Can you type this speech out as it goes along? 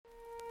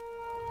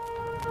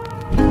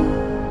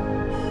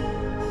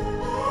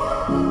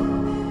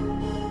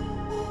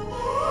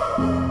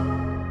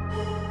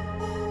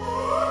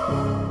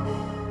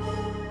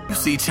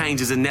see,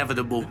 change is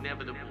inevitable.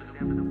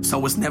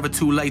 So it's never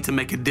too late to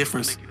make a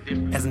difference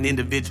as an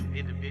individual.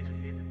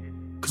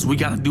 Cause we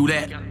gotta do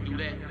that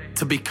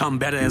to become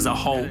better as a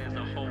whole.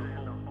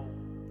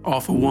 All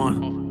for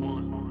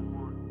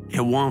one,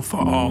 and one for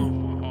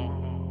all.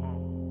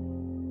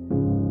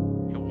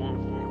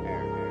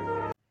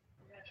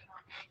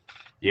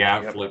 Yeah,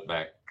 I flipped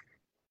back.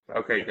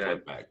 Okay, good.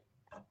 Flip back.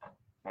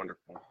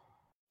 Wonderful.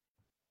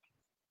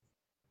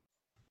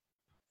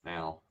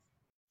 Now,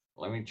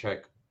 let me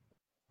check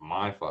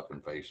my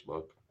fucking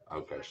Facebook.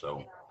 Okay,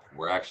 so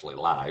we're actually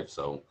live.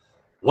 So,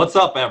 what's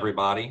up,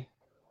 everybody?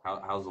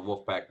 How's the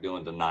Wolfpack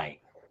doing tonight?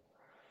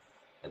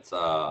 It's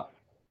oh,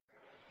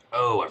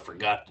 I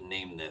forgot to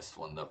name this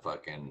one. The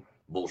fucking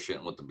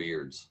bullshitting with the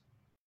beards.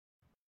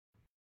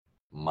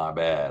 My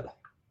bad.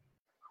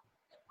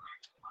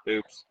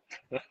 Oops.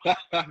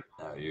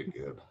 Oh, you're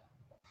good.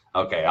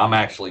 Okay, I'm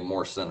actually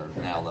more centered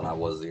now than I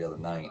was the other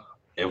night.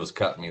 It was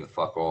cutting me the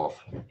fuck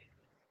off.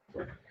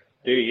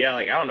 Dude, yeah,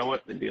 like I don't know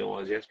what the deal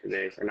was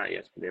yesterday, or not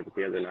yesterday, but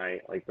the other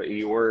night. Like, but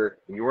you were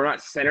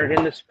not centered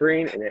in the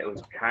screen, and it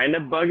was kind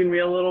of bugging me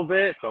a little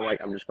bit. But like,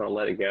 I'm just gonna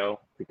let it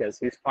go because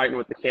he's fighting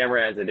with the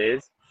camera as it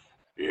is.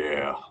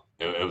 Yeah,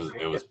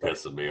 it was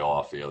pissing me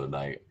off the other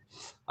night.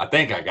 I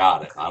think I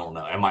got it. I don't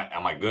know. Am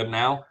I good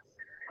now?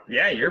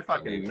 Yeah, you're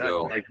fucking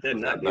nuts. Like, dead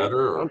Is nut, that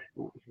better? Or?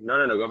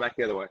 No. Go back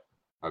the other way.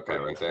 Okay,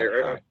 right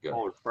there. All right, good.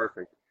 Oh, it's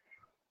perfect.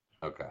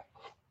 Okay.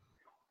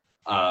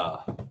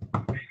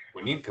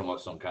 We need to come up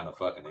with some kind of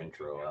fucking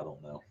intro. I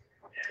don't know.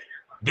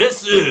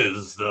 This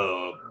is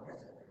the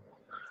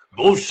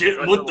bullshit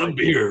with the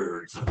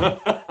beards.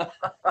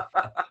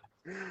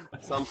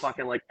 Some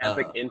fucking like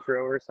epic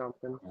intro or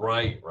something.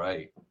 Right.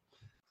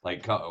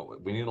 Like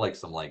we need like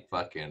some like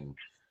fucking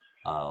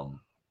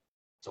some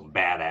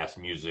badass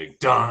music.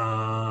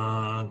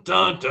 Dun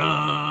dun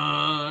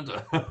dun.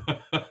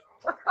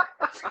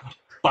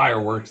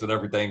 Fireworks and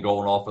everything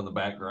going off in the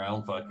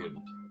background.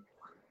 Fucking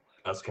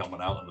us coming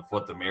out in the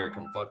foot the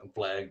American fucking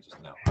flag.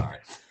 Just no. All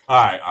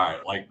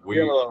right. Like we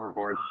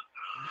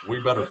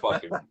better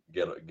fucking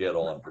get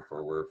on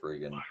before we're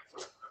freaking.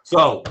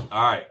 So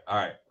all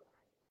right.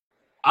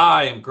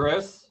 I am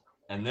Chris,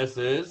 and this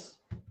is.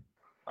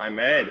 I'm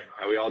Ed.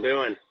 How we all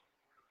doing?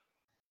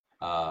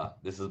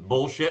 This is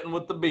bullshitting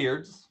with the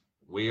beards.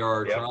 We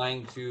are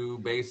trying to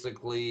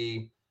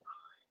basically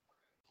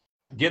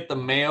get the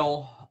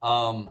male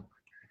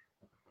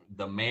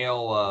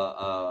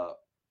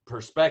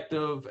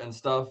perspective and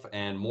stuff,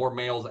 and more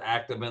males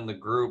active in the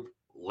group.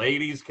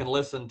 Ladies can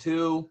listen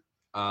too.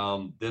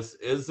 Tonight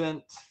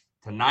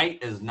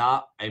is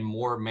not a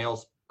more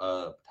male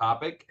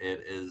topic.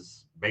 It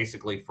is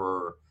basically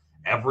for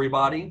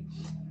everybody.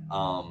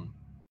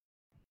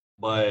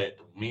 But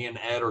me and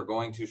Ed are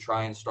going to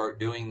try and start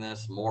doing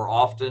this more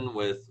often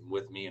with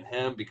me and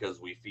him,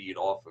 because we feed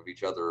off of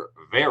each other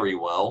very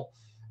well,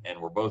 and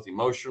we're both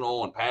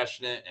emotional and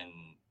passionate and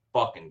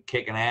fucking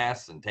kicking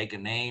ass and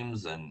taking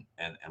names and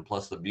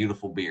plus the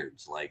beautiful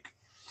beards. Like,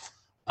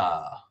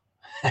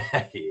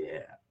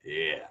 yeah.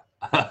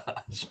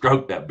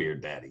 Stroke that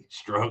beard, daddy.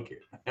 Stroke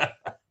it.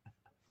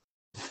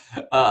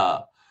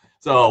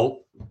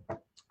 So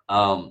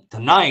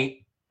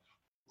tonight,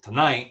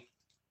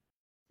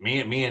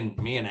 me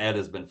and Ed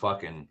has been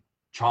fucking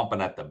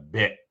chomping at the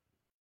bit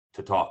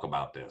to talk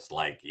about this.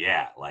 Like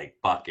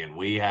fucking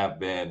we have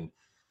been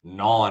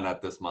gnawing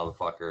at this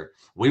motherfucker.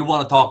 We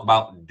want to talk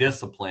about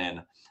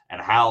discipline and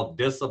how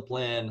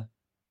discipline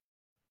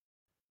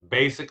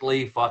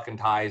basically fucking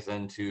ties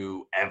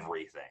into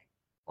everything.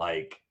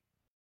 Like,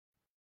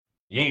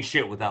 you ain't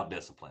shit without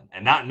discipline.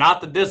 And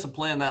not the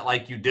discipline that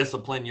like you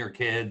discipline your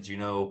kids,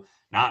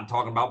 not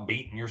talking about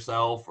beating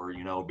yourself or,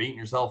 beating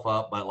yourself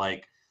up, but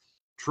like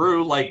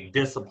true like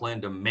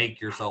discipline to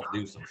make yourself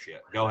do some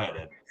shit. Go ahead,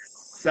 Ed.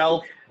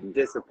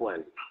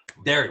 Self-discipline.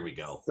 There we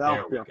go.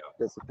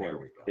 Self-discipline. There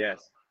we go.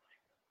 Yes.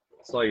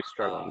 Saw you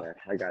struggling there.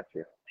 I got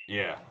you.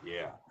 Yeah.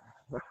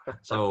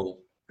 So,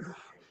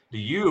 do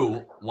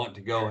you want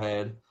to go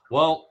ahead?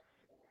 Well,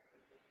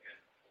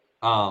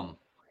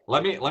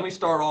 let me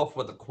start off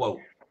with a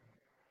quote,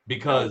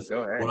 because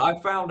what I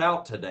found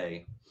out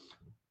today,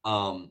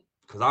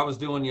 because I was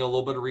doing a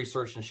little bit of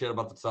research and shit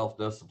about the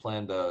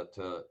self-discipline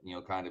to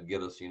kind of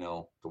get us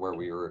to where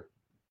we were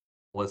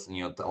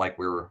listening, like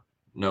we were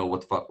know what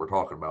the fuck we're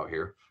talking about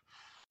here.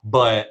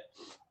 But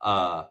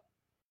the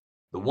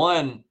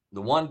one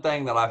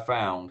thing that I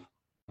found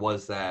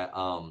was that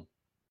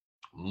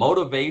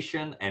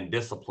motivation and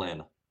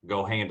discipline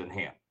go hand in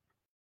hand,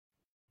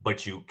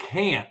 but you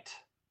can't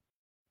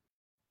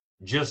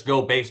just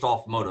go based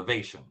off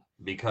motivation,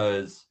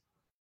 because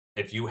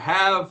if you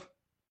have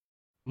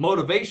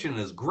motivation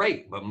is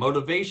great, but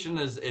motivation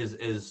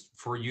is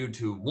for you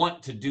to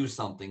want to do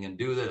something and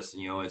do this,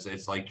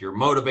 it's like you're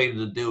motivated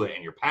to do it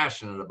and you're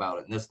passionate about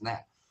it and this and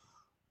that.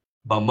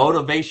 But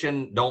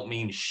motivation don't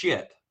mean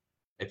shit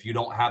if you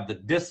don't have the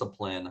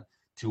discipline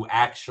to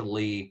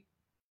actually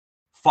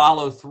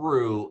follow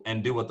through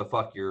and do what the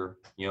fuck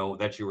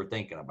that you were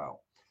thinking about.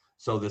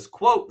 So this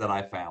quote that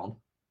I found,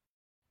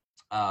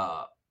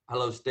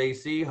 Hello,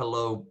 Stacy.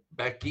 Hello,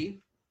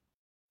 Becky.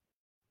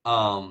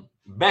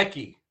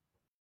 Becky,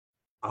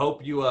 I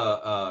hope you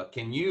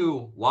can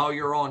you, while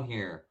you're on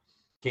here,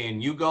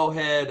 can you go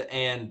ahead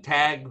and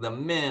tag the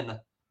men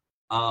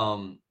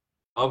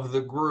of the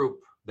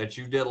group that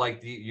you did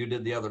you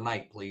did the other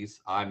night,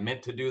 please? I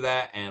meant to do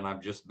that, and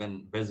I've just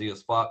been busy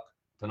as fuck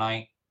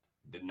tonight.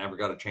 Never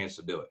got a chance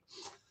to do it.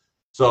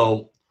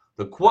 So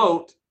the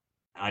quote,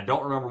 I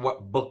don't remember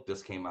what book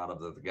this came out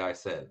of that the guy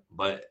said,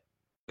 but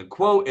the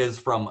quote is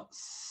from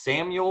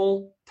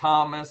Samuel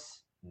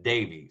Thomas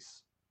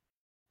Davies.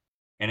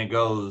 And it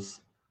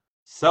goes,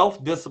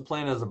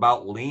 self-discipline is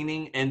about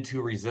leaning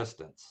into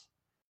resistance,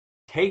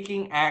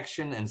 taking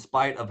action in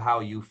spite of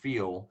how you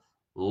feel,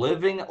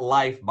 living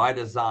life by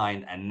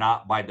design and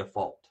not by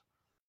default.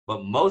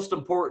 But most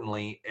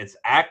importantly, it's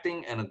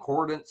acting in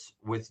accordance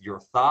with your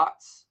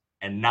thoughts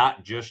and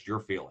not just your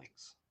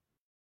feelings.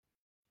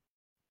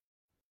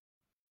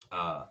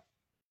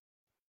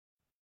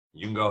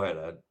 You can go ahead,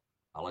 Ed.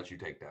 I'll let you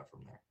take that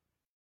from there.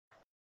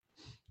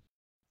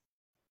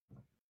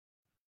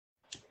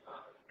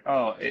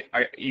 Oh,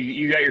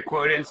 you got your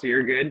quote in, so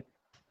you're good.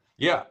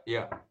 Yeah.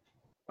 Okay.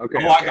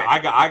 Oh, okay.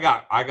 I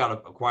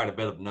got quite a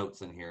bit of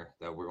notes in here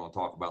that we're going to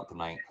talk about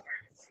tonight.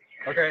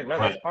 Okay, no,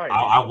 that's fine.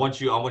 I want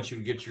you to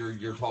get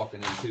your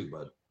talking in too,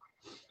 bud.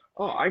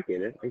 Oh, I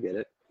get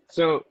it.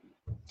 So,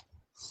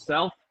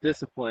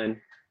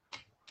 self-discipline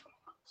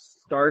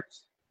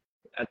starts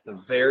at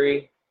the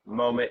very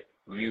moment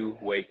you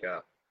wake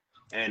up,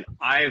 and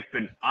I've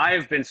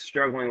been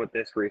struggling with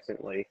this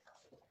recently.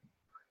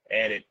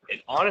 And it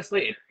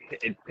honestly,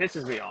 it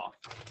pisses me off.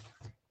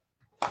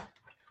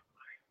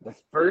 The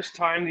first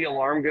time the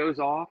alarm goes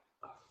off,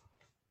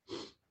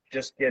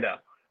 just get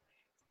up.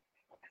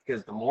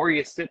 Because the more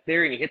you sit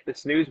there and you hit the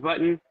snooze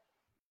button,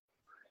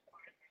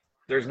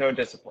 there's no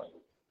discipline.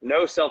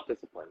 No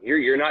self-discipline.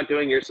 You're not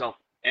doing yourself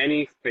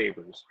any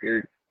favors.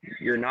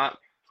 You're not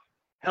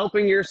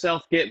helping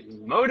yourself get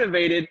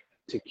motivated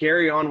to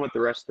carry on with the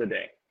rest of the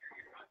day.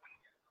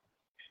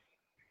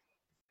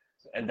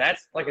 And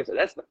that's, like I said,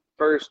 that's the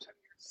first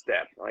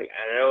step. Like,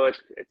 I know it's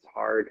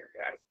hard.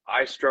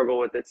 I struggle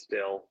with it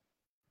still.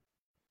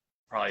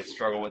 Probably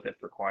struggle with it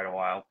for quite a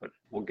while, but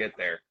we'll get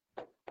there.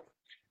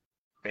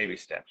 Baby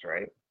steps,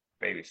 right?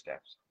 Baby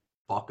steps.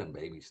 Fucking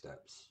baby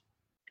steps.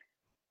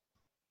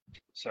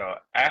 So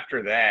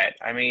after that,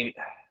 I mean,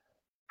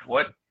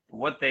 what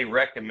they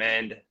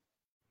recommend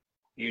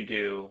you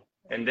do,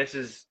 and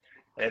it's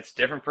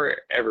different for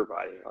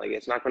everybody. Like,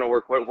 it's not going to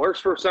work. What works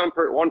for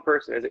one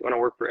person isn't going to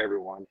work for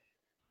everyone.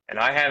 And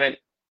I haven't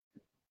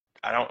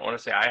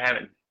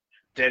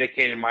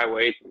dedicated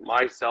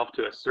myself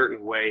to a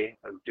certain way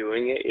of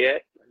doing it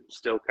yet. I'm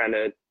still kind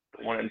of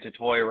wanting to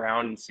toy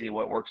around and see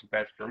what works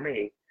best for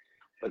me.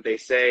 But they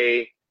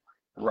say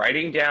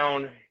writing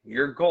down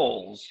your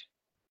goals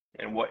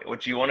and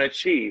what you want to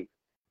achieve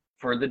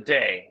for the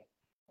day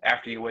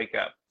after you wake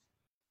up.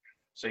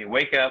 So you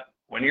wake up,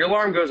 when your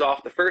alarm goes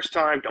off the first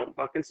time, don't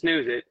fucking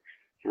snooze it.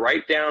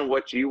 Write down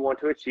what you want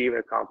to achieve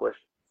and accomplish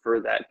for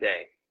that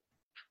day.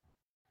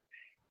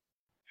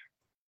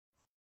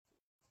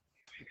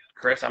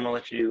 Chris, I'm gonna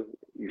let you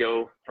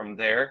go from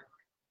there.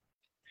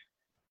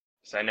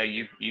 So I know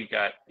you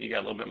got a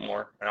little bit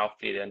more, and I'll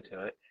feed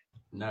into it.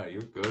 No,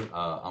 you're good.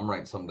 I'm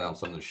writing some of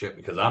the shit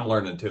because I'm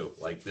learning too.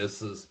 Like,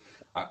 this is,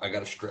 I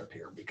got a strip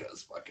here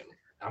because fucking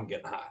I'm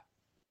getting hot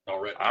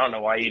already. I don't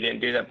know why you didn't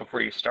do that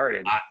before you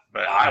started,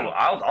 but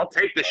I'll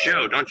take the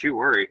show. Don't you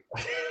worry.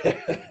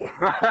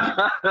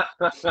 I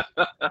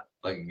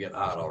can get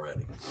hot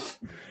already.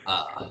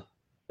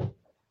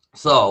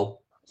 So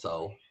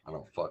I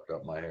don't fucked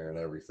up my hair and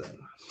everything.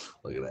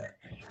 Look at that.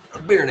 The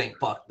beard ain't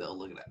fucked though.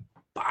 Look at that.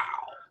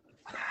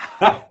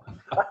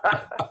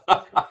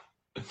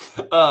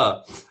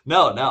 Bow.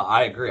 No,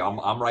 I agree.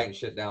 I'm writing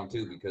shit down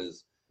too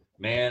because,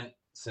 man,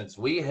 since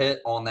we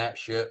hit on that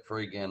shit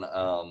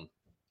freaking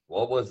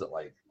what was it,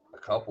 like a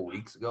couple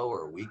weeks ago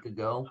or a week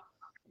ago?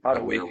 About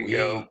a week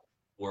ago.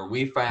 Where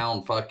we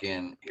found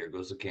fucking, here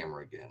goes the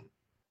camera again.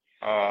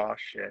 Oh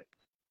shit.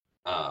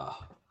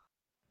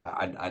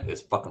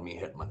 It's fucking me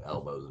hitting my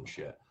elbows and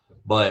shit.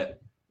 But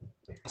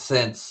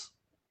since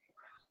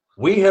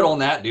we hit on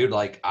that, dude,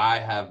 like I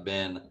have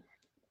been,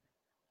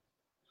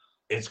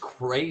 it's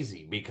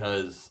crazy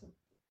because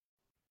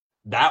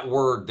that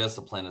word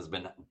discipline has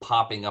been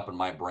popping up in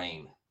my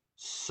brain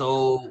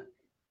so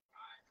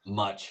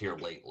much here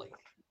lately.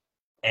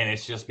 And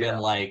it's just been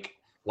like,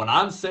 when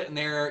I'm sitting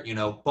there,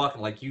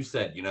 fucking like you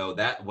said,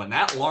 that when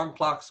that alarm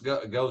clock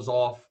goes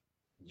off,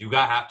 you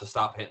have to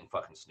stop hitting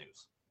fucking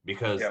snooze.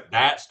 Because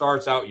that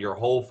starts out your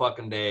whole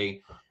fucking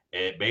day.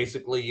 It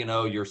basically,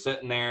 you're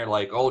sitting there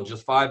like, oh,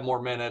 just 5 more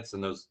minutes.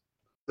 And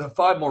the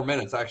 5 more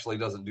minutes actually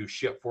doesn't do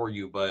shit for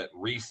you, but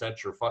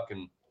reset your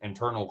fucking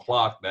internal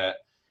clock. That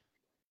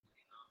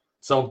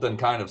something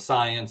kind of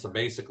science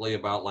basically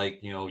about like,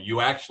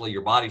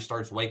 your body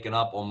starts waking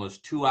up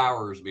almost 2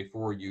 hours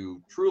before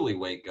you truly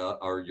wake up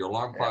or your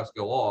alarm clocks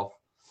go off.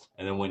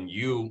 And then when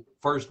you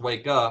first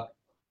wake up,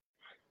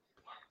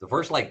 the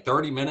first like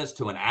 30 minutes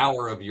to an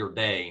hour of your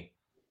day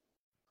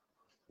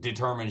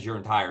determines your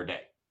entire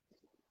day.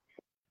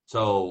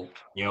 So,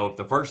 if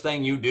the first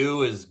thing you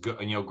do is,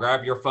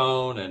 grab your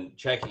phone and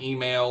check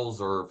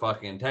emails or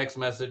fucking text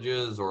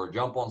messages or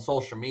jump on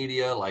social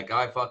media like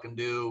I fucking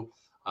do,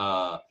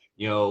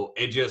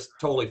 it just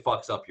totally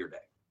fucks up your day.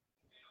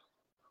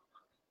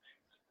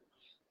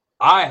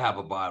 I have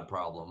a bad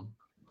problem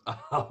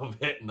of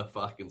hitting the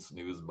fucking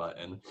snooze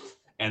button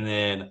and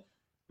then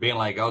being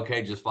like,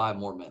 okay, just 5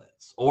 more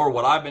minutes. Or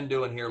what I've been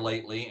doing here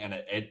lately, and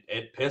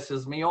it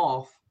pisses me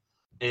off,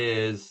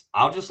 is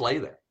I'll just lay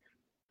there.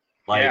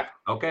 Like,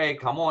 okay,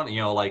 come on.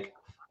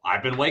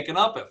 I've been waking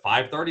up at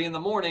 5:30 in the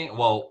morning.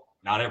 Well,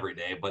 not every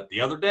day, but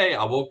the other day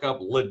I woke up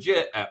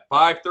legit at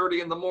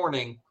 5:30 in the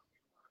morning.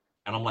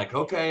 And I'm like,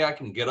 okay, I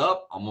can get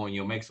up. I'm going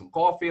to make some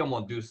coffee. I'm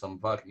going to do some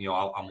fucking,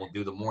 I'm going to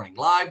do the morning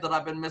live that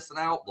I've been missing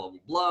out, blah, blah,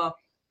 blah.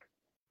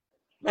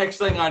 Next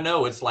thing I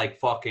know, it's like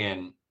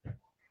fucking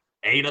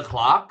 8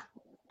 o'clock.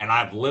 And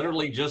I've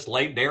literally just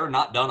laid there,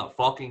 not done a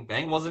fucking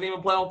thing. Wasn't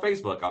even playing on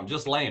Facebook. I'm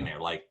just laying there,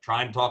 like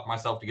trying to talk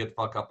myself to get the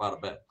fuck up out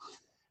of bed.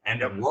 And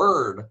the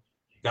word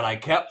that I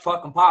kept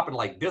fucking popping,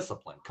 like,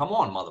 discipline. Come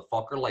on,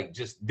 motherfucker. Like,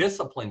 just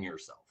discipline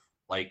yourself.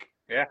 Like,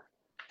 yeah.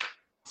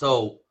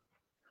 So,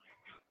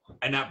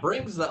 and that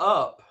brings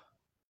up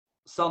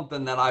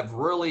something that I've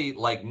really,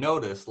 like,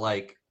 noticed.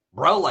 Like,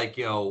 bro, like,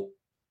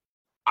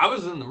 I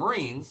was in the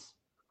Marines,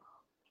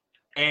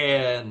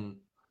 and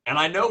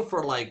I know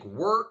for, like,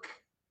 work,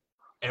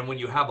 and when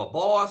you have a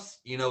boss,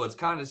 it's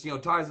kind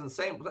of, ties in the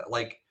same,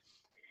 like,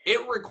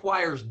 it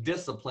requires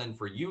discipline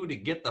for you to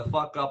get the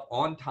fuck up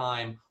on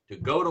time, to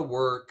go to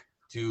work,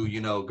 to,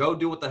 go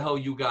do what the hell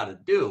you got to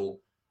do.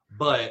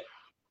 But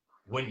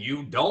when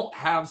you don't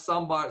have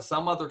some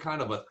other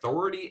kind of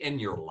authority in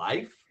your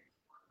life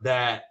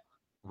that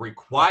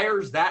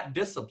requires that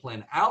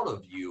discipline out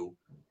of you,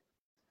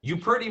 you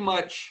pretty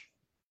much,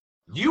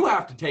 you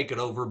have to take it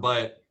over,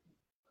 but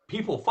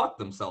people fuck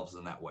themselves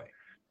in that way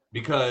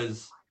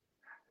because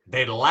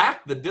they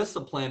lack the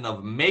discipline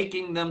of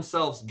making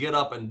themselves get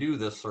up and do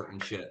this certain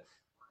shit.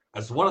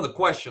 That's one of the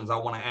questions I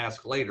want to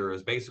ask later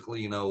is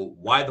basically,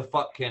 why the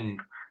fuck can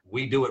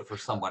we do it for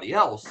somebody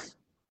else,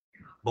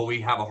 but we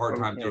have a hard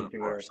time doing it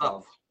for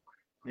ourselves?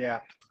 Yeah.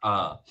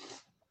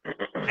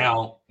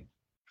 Now,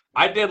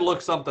 I did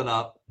look something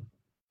up,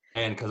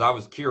 and because I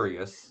was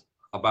curious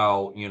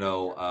about,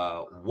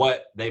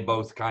 what they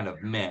both kind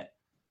of meant.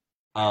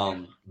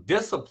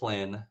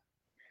 Discipline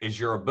is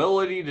your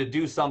ability to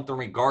do something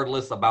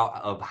regardless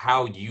of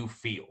how you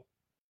feel.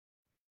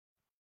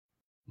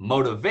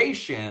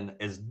 Motivation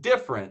is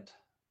different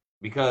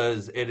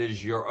because it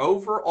is your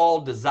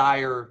overall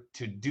desire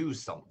to do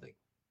something.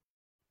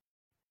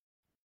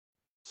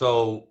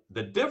 So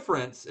the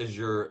difference is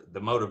the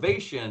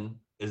motivation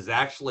is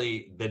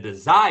actually the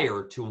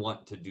desire to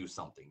want to do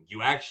something.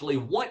 You actually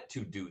want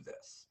to do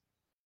this.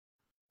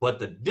 But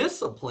the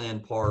discipline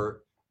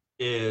part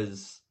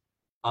is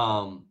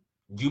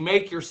you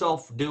make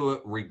yourself do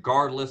it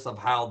regardless of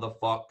how the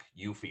fuck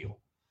you feel.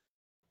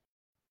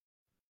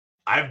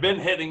 I've been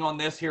hitting on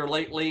this here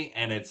lately,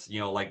 and it's,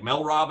 like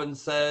Mel Robbins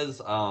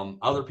says,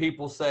 other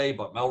people say,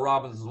 but Mel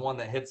Robbins is one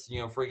that hits,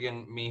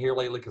 freaking me here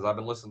lately because I've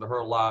been listening to her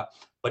a lot.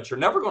 But you're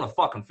never going to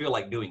fucking feel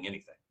like doing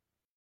anything.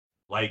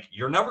 Like,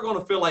 you're never going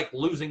to feel like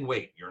losing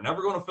weight. You're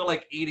never going to feel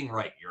like eating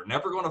right. You're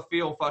never going to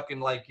feel fucking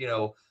like,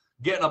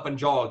 getting up and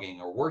jogging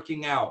or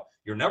working out.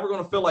 You're never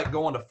going to feel like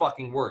going to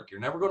fucking work. You're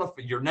never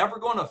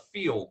going to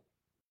feel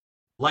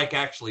like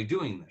actually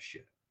doing this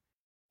shit.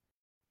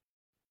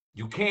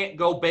 You can't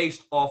go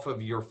based off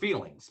of your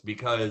feelings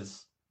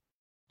because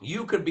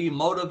you could be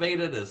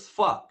motivated as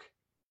fuck.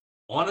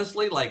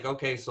 Honestly, like,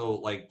 okay, so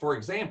like, for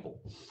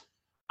example,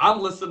 I'm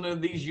listening to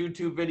these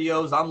YouTube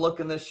videos. I'm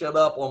looking this shit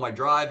up on my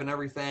drive and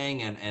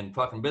everything and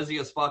fucking busy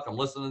as fuck. I'm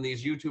listening to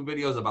these YouTube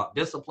videos about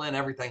discipline.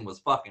 Everything was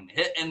fucking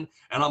hitting.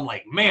 And I'm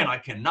like, man, I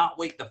cannot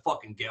wait to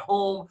fucking get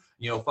home.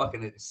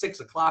 Fucking at 6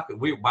 o'clock.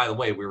 By the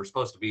way, we were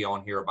supposed to be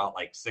on here about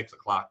like 6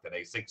 o'clock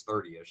today,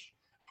 6:30-ish.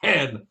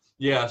 And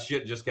yeah,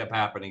 shit just kept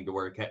happening to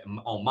where it kept,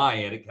 on my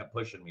end, it kept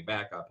pushing me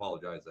back. I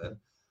apologize, Ed.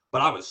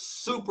 But I was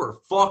super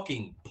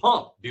fucking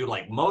pumped, dude,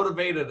 like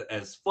motivated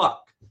as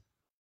fuck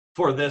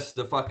for this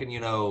to fucking,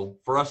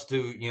 for us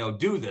to,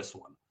 do this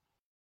one.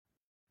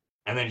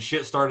 And then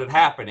shit started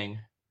happening,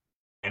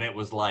 and it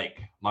was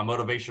like my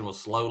motivation was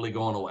slowly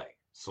going away.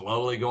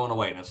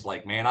 And it's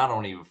like, man, I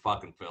don't even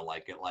fucking feel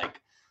like it. Like,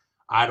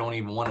 I don't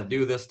even want to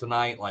do this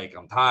tonight. Like,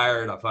 I'm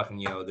tired. I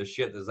fucking, this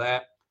shit, this,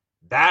 that.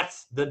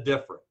 That's the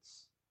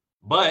difference.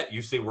 But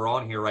you see, we're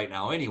on here right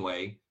now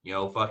anyway,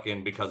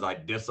 fucking because I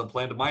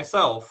disciplined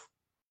myself,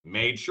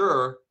 made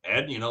sure,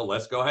 Ed,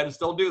 let's go ahead and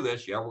still do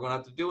this. Yeah, we're going to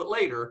have to do it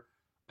later.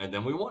 And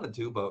then we wanted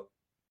to, but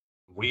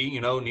we,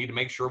 need to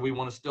make sure we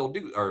want to still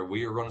do, or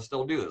we are going to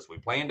still do this. We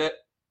planned it.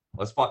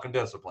 Let's fucking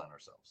discipline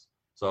ourselves.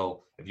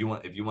 So if you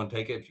want to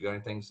take it, if you got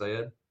anything to say,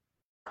 Ed?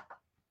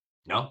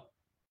 No?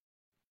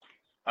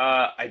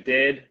 I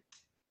did.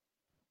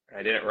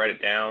 I didn't write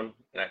it down.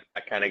 And I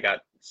kind of got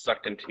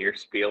sucked into your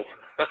spiel.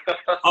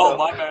 Oh,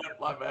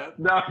 my bad.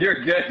 No,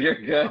 you're good.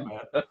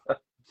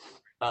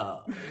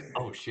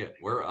 Oh shit.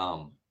 We're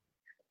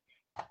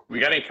We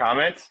got any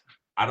comments?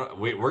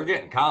 We're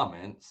getting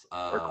comments.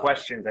 Or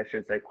questions, I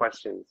should say.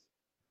 Questions.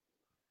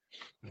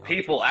 Yeah.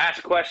 People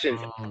ask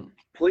questions.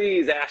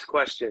 Please ask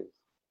questions.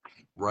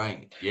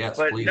 Right. Yes.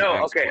 But please no.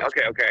 ask Okay.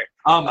 questions. Okay.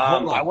 Hold on. I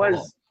hold on.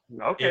 was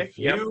okay.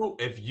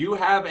 If you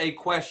have a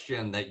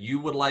question that you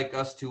would like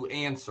us to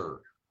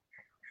answer,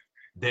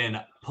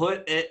 then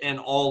put it in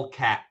all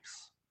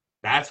caps.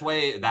 That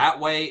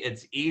way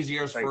it's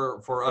easier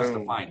for us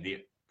to find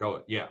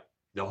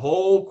the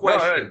whole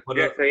question. Put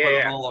it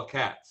in all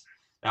caps.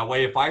 That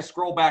way, if I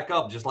scroll back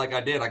up, just like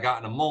I did, I got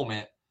in a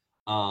moment,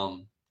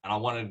 and I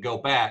wanted to go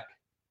back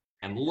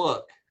and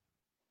look.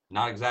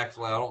 Not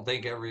exactly. I don't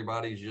think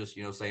everybody's just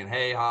saying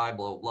hey, hi,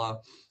 blah blah.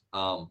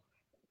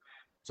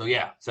 So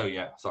yeah.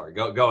 Sorry.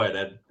 Go ahead,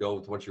 Ed. Go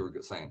with what you were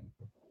saying.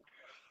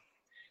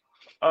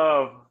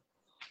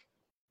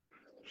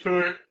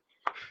 Sorry.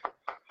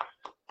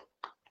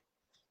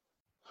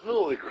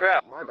 Holy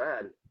crap! My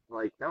bad.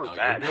 Like that was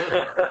bad.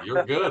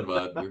 You're good,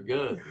 bud. You're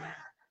good.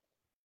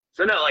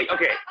 So no,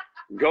 okay,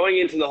 going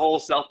into the whole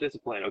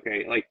self-discipline.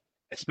 Okay,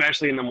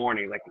 especially in the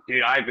morning.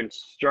 Dude, I've been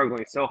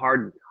struggling so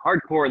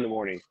hardcore in the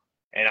morning,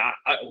 and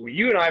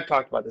you and I have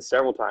talked about this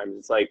several times.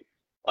 It's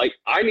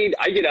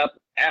I get up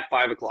at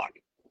 5 o'clock.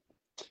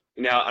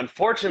 Now,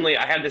 unfortunately,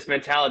 I have this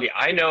mentality.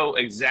 I know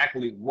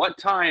exactly what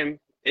time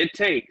it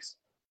takes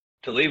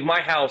to leave my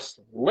house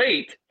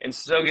late and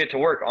still get to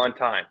work on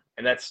time.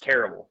 And that's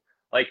terrible.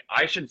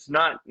 I should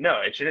not,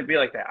 no, it shouldn't be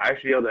like that. I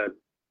should be able to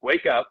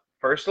wake up,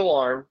 first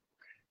alarm,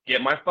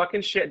 get my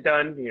fucking shit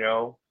done,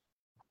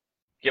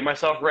 get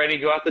myself ready,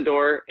 go out the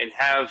door, and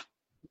have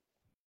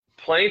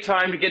plenty of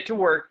time to get to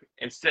work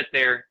and sit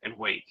there and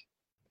wait.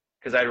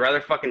 Because I'd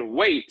rather fucking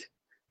wait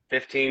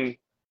 10,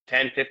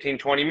 15,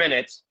 20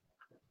 minutes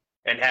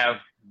and have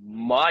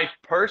my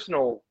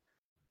personal,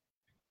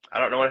 I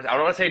don't want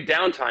to say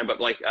downtime, but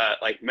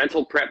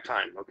mental prep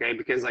time, okay?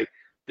 Because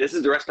this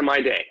is the rest of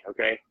my day,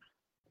 okay?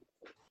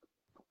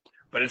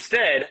 But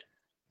instead,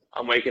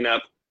 I'm waking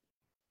up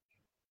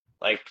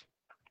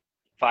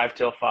 5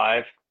 till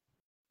 5.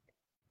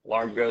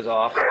 Alarm goes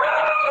off.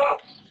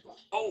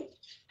 Oh,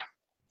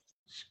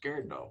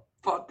 scared the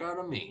fuck out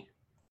of me.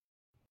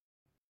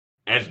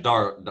 As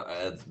dogs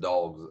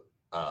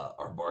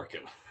are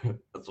barking.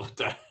 That's what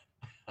that.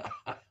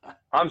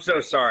 I'm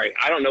so sorry.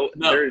 I don't know.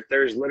 No.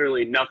 There's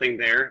literally nothing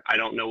there. I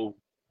don't know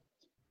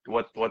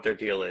what their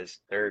deal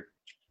is. They're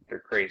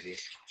crazy.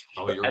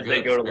 Oh, you're as good.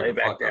 They go to lay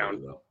back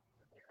down.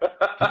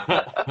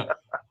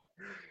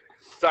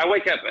 So I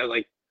wake up at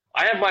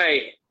I have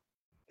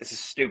this is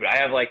stupid. I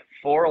have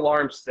 4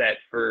 alarms set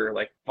for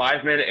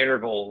 5-minute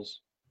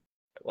intervals,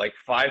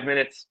 5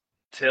 minutes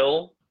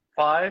till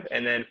 5,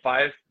 and then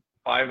 5:05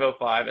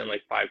 and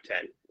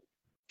 5:10.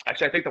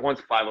 Actually, I think the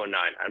one's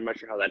 5:09. I'm not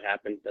sure how that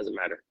happened. Doesn't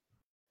matter.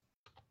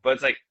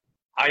 But it's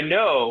I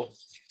know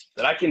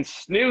that I can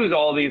snooze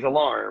all these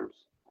alarms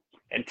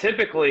and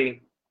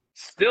typically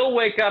still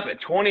wake up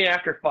at 20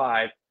 after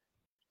 5,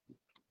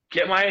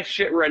 get my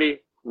shit ready,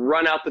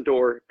 run out the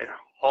door, and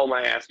haul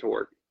my ass to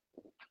work.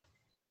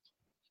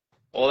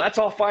 Well, that's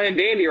all fine and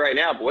dandy right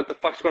now, but what the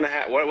fuck's going to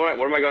happen? What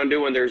am I going to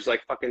do when there's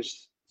fucking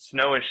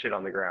snow and shit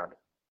on the ground?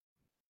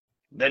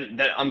 Then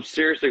I'm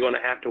seriously going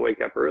to have to wake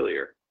up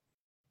earlier.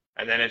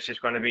 And then it's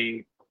just going to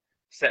be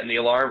setting the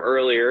alarm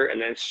earlier and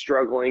then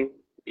struggling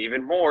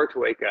even more to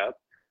wake up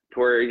to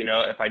where,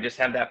 if I just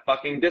have that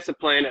fucking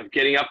discipline of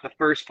getting up the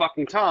first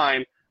fucking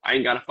time, I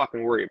ain't got to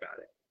fucking worry about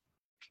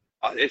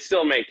it. It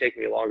still may take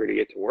me longer to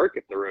get to work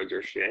if the roads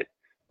are shit,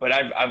 but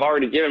I've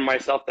already given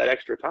myself that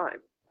extra time.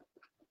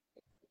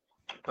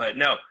 But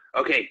no,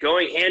 okay,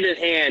 going hand in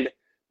hand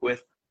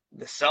with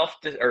the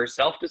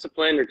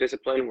self-discipline or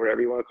discipline,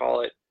 whatever you want to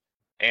call it,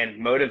 and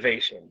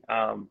motivation.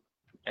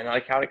 And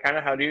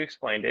how do you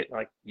explain it?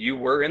 You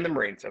were in the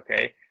Marines,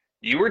 okay?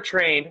 You were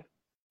trained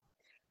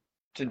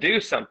to do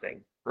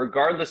something,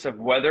 regardless of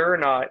whether or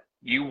not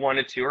you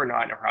wanted to or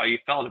not, or how you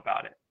felt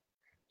about it.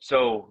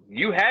 So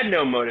you had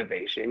no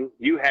motivation.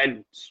 You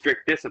had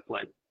strict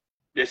discipline.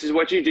 This is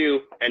what you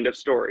do, end of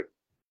story.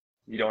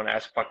 You don't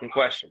ask fucking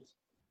questions.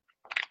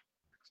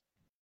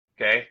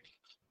 Okay?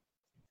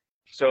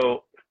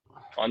 So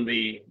on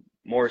the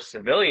more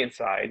civilian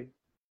side,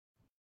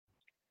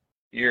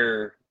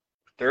 there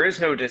is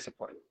no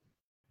discipline.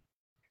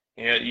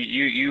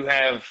 You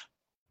have,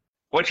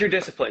 what's your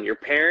discipline? Your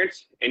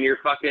parents and your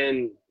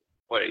fucking,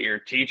 your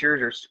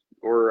teachers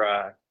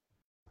or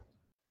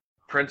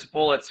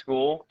principal at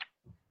school?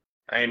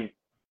 I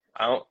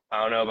don't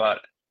know about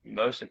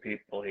most of the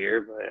people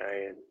here, but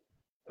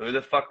who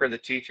the fuck are the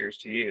teachers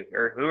to you?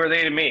 Or who are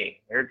they to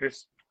me? They're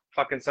just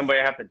fucking somebody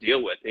I have to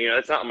deal with.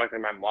 It's not like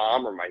my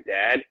mom or my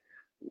dad.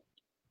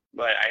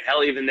 But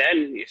hell, even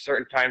then,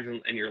 certain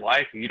times in your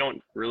life, you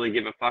don't really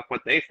give a fuck what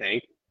they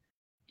think,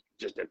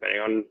 just depending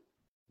on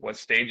what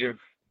stage of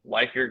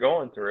life you're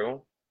going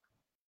through.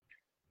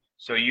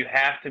 So you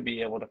have to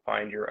be able to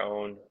find your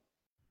own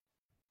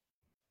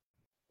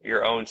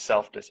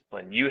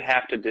self-discipline. You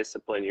have to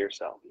discipline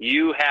yourself.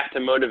 You have to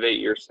motivate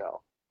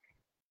yourself.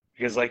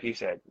 Because like you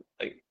said,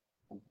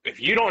 if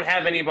you don't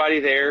have anybody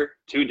there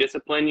to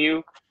discipline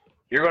you,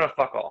 you're going to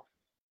fuck off.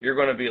 You're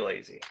going to be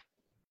lazy.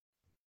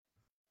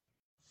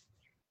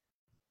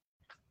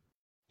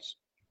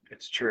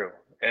 It's true.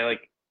 And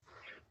like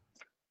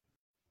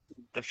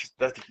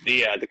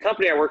the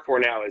company I work for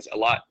now is a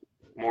lot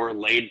more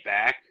laid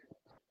back.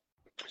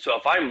 So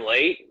if I'm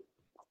late,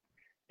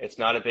 it's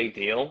not a big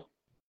deal.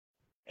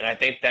 And I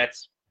think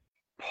that's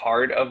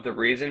part of the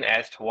reason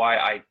as to why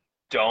I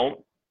don't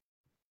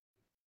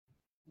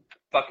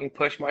fucking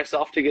push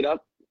myself to get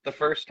up the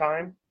first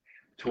time.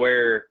 To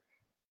where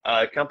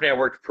a company I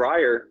worked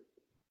prior,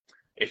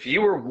 if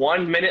you were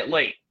 1 minute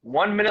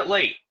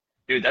late,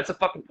 dude, that's a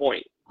fucking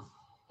point.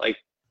 Like,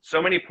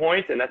 so many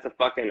points, and that's a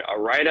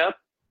write-up.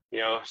 You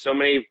know, so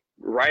many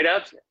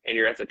write-ups, and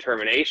that's a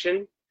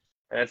termination.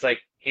 And it's like,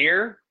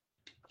 here,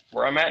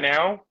 where I'm at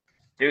now,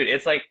 dude,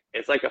 it's like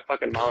a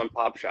fucking mom and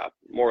pop shop,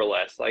 more or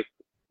less. Like,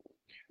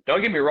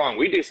 don't get me wrong,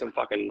 we do some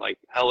fucking like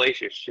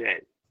hellacious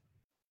shit.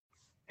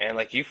 And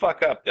like, you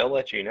fuck up, they'll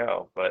let you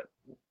know. But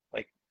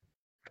like,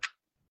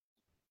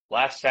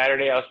 last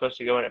Saturday I was supposed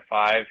to go in at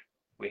 5.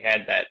 We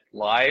had that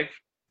live.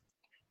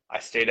 I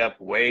stayed up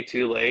way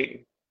too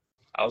late.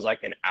 I was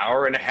like an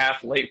hour and a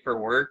half late for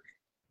work.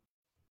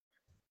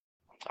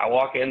 I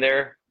walk in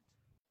there.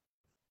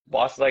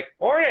 Boss is like,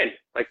 morning.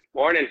 Like,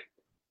 morning.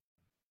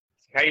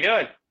 How you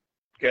doing?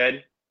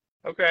 Good.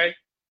 Okay.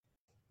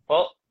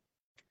 Well,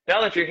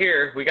 now that you're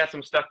here, we got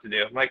some stuff to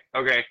do. I'm like,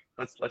 okay,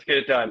 let's get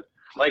it done.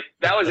 Like,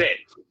 that was it.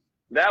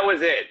 That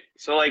was it.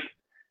 So like,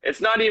 it's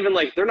not even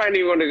like, they're not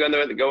even going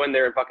to go in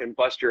there and fucking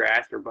bust your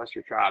ass or bust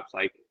your chops.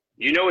 Like,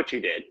 you know what you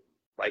did.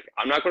 Like,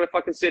 I'm not going to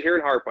fucking sit here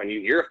and harp on you.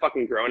 You're a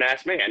fucking grown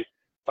ass man.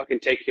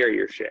 Fucking take care of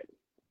your shit.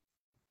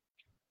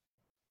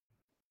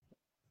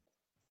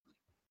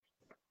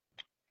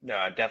 No,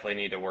 I definitely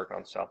need to work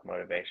on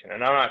self-motivation.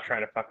 And I'm not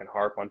trying to fucking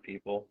harp on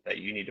people that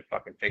you need to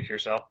fucking fix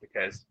yourself,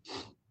 because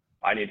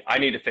I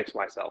need to fix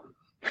myself.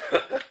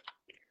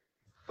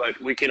 But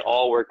we can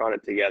all work on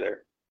it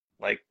together.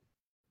 Like,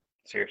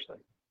 seriously.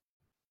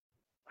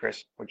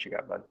 Chris, what you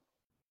got, bud?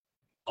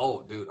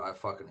 Oh, dude, I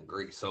fucking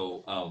agree.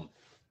 So,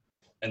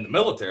 in the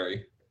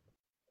military,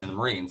 in the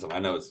Marines, and I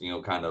know it's,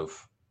 kind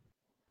of,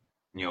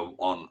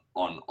 on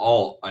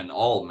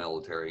all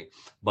military,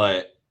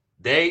 but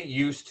they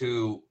used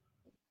to,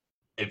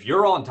 if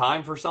you're on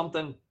time for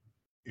something,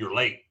 you're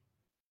late.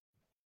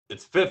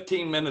 It's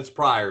 15 minutes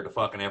prior to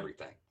fucking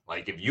everything.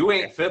 Like, if you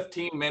ain't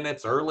 15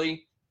 minutes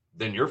early,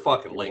 then you're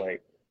fucking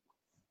late.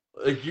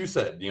 Like you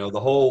said,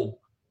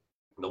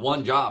 the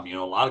one job, a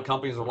lot of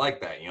companies are like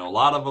that. A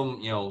lot of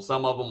them,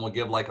 some of them will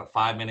give like a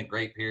 5-minute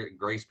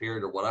grace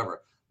period or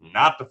whatever.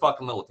 Not the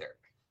fucking military.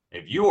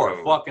 If you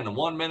are fucking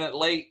 1 minute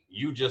late,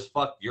 you just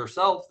fucked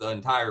yourself, the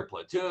entire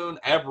platoon,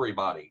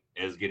 everybody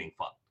is getting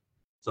fucked.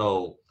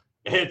 So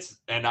it's,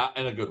 and not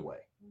in a good way.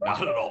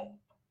 Not at all.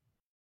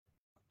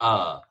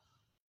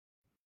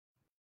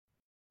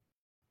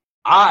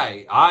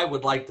 I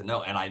would like to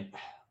know, and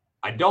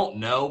I don't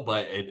know,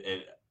 but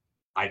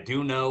I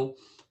do know,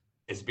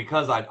 it's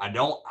because I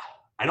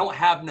don't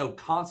have no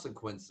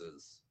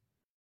consequences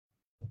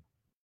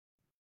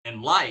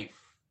in life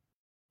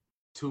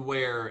to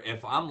where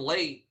if I'm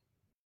late,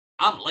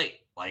 I'm late.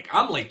 Like,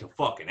 I'm late to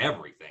fucking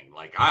everything.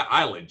 Like,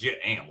 I legit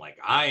am. Like,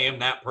 I am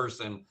that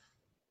person.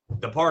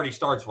 The party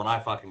starts when I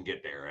fucking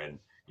get there. And,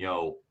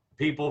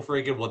 people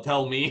freaking will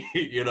tell me,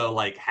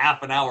 like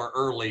half an hour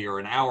early or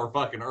an hour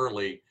fucking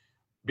early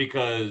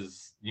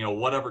because,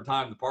 whatever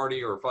time the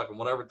party or fucking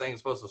whatever thing's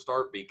supposed to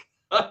start,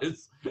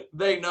 because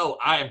they know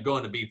I am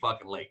going to be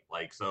fucking late.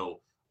 Like, so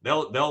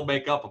they'll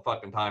make up a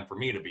fucking time for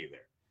me to be there.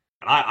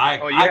 And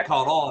I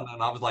caught on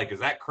and I was like, is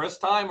that Chris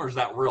time or is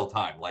that real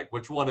time? Like,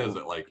 which one is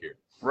it like here?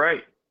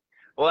 Right.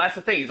 Well, that's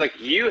the thing. It's like,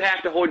 you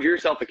have to hold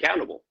yourself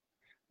accountable.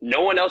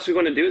 No one else is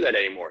going to do that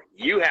anymore.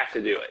 You have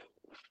to do it.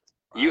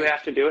 Right. You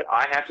have to do it.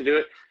 I have to do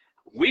it.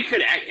 We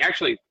could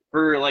actually,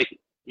 for like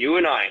you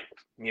and I,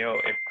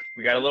 if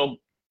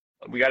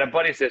we got a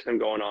buddy system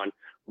going on,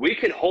 we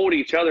could hold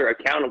each other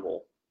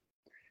accountable,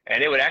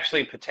 and it would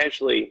actually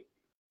potentially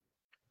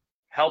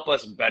help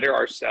us better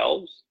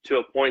ourselves to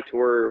a point to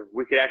where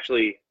we could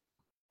actually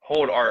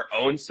hold our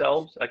own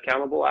selves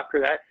accountable after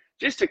that,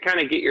 just to kind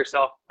of get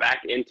yourself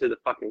back into the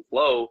fucking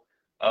flow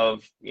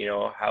of,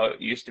 how it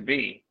used to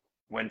be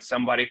when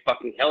somebody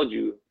fucking held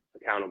you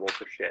accountable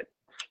for shit.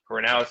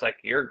 For now, it's like,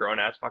 you're a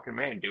grown-ass fucking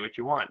man. Do what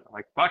you want. I'm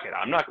like, fuck it.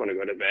 I'm not going to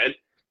go to bed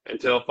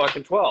until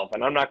fucking 12,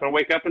 and I'm not going to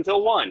wake up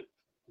until 1.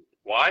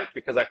 Why?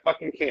 Because I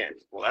fucking can't.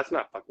 Well, that's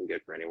not fucking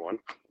good for anyone.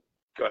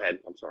 Go ahead.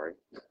 I'm sorry.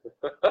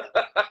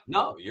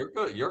 No, you're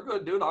good. You're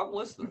good, dude. I'm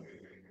listening.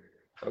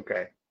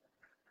 Okay.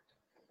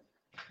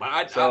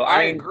 But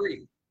I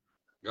agree.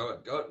 Go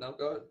ahead. No,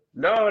 go ahead.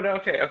 No,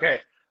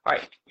 okay. All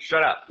right,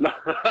 shut up.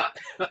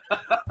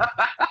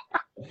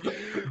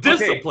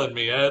 Discipline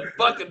me, Ed.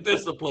 Fucking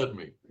discipline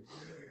me.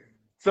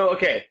 So,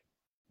 okay,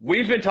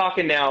 we've been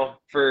talking now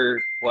for,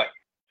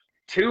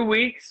 2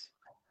 weeks?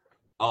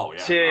 Oh,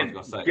 yeah.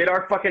 To get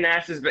our fucking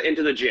asses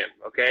into the gym,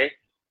 okay?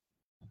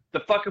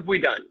 The fuck have we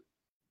done?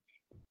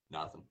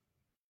 Nothing.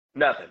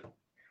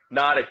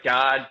 Not a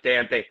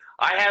goddamn thing.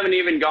 I haven't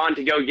even gone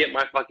to go get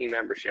my fucking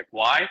membership.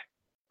 Why?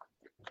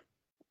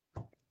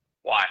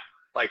 Why?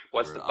 Like,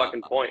 what's the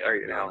fucking point? Or,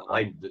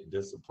 like,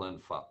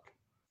 disciplined fuck.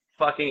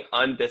 Fucking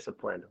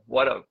undisciplined.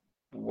 What a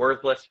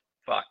worthless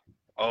fuck.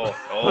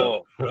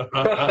 Oh.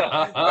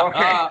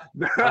 Okay.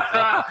 There's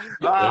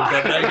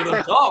a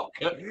negative talk.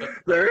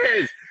 There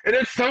is. And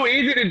it's so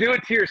easy to do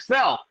it to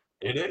yourself.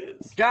 It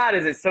is. God,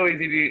 is it so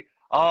easy to do.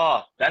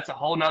 Oh, that's a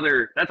whole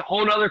nother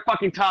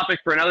fucking topic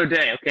for another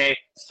day, okay?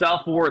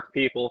 Self-worth,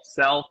 people.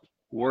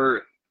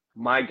 Self-worth.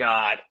 My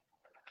God.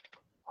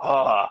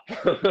 Oh.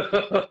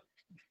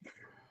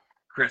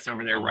 Chris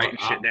over there writing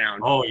shit down.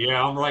 Oh,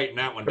 yeah, I'm writing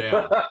that one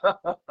down.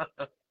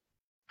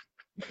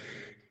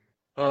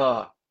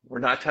 Oh, we're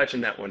not touching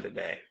that one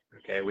today,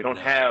 okay? We don't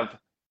have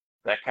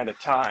that kind of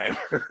time.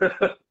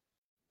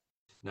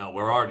 No,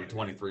 we're already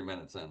 23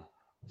 minutes in.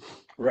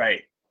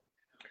 Right.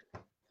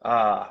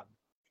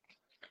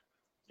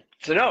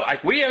 So no,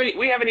 like we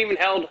haven't even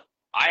held.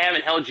 I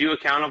haven't held you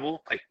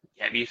accountable. Like,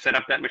 have you set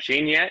up that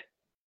machine yet?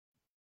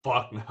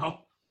 Fuck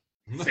no.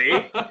 See,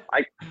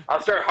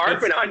 I'll start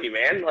harping on you,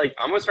 man. Like,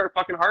 I'm gonna start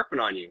fucking harping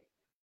on you.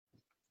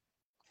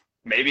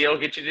 Maybe it'll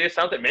get you to do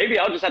something. Maybe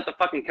I'll just have to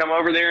fucking come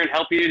over there and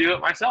help you do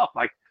it myself.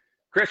 Like,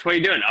 Chris, what are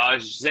you doing? Oh, I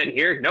was just sitting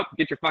here. Nope,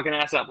 get your fucking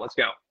ass up. Let's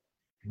go.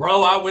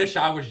 Bro, I wish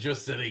I was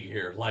just sitting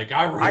here. Like,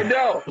 I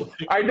know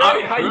you're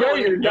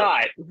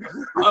not.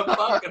 I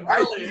fucking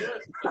really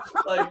is.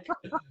 Like,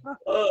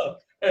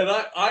 and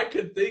I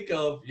could think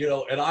of,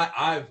 and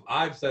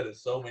I've said it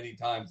so many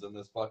times in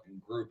this fucking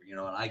group, and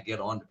I get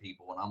on to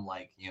people and I'm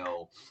like,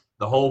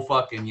 the whole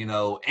fucking,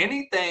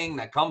 anything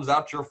that comes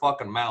out your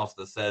fucking mouth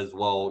that says,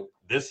 well,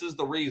 this is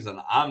the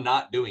reason I'm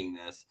not doing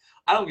this.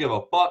 I don't give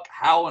a fuck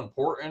how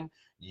important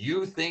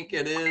you think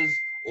it is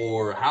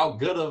or how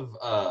good of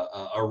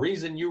a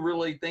reason you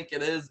really think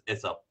it is.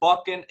 It's a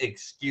fucking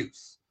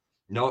excuse.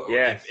 No,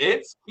 yes. If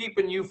it's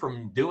keeping you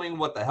from doing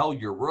what the hell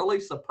you're really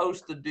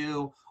supposed to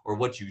do or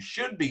what you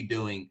should be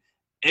doing,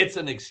 it's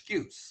an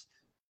excuse.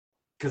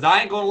 Because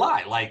I ain't gonna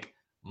lie, like,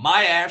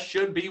 my ass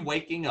should be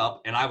waking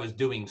up, and I was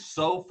doing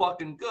so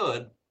fucking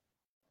good.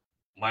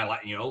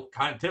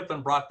 Kind of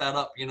Tiffin brought that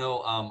up,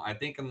 I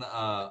think in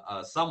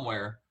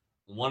somewhere,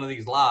 one of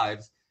these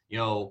lives,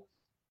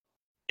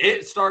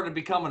 it started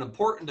becoming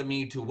important to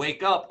me to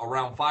wake up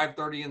around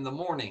 5:30 in the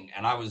morning.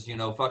 And I was,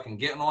 fucking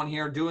getting on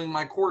here, doing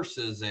my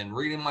courses and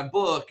reading my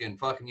book and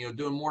fucking,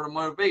 doing more to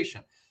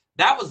motivation.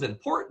 That was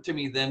important to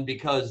me then,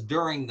 because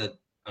during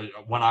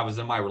when I was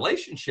in my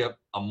relationship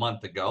a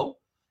month ago,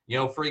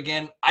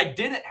 I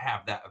didn't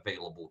have that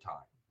available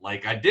time.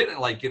 Like, I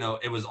didn't,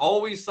 it was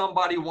always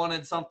somebody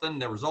wanted something.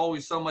 There was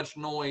always so much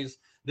noise,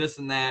 this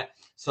and that.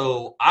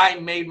 So I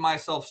made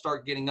myself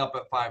start getting up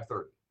at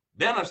 5:30.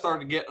 Then I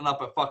started getting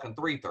up at fucking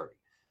 3:30.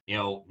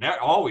 I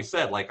always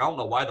said, like, I don't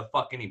know why the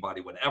fuck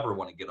anybody would ever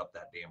want to get up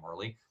that damn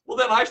early. Well,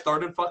 then I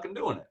started fucking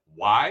doing it.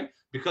 Why?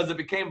 Because it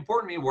became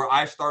important to me where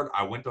I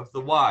went to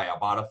the Y. I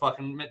bought a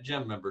fucking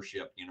gym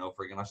membership,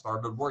 I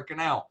started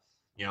working out,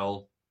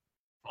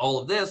 all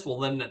of this. Well,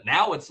 then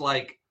now it's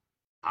like,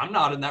 I'm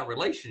not in that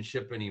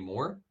relationship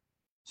anymore.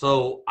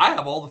 So I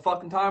have all the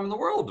fucking time in the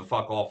world to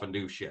fuck off and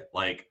do shit.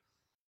 My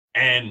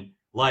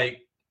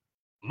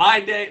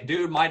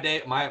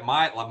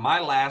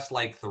last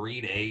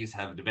 3 days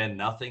have been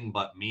nothing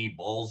but me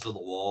balls to the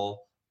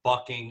wall,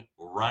 fucking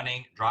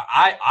running dry.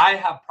 I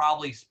have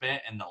probably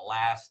spent in the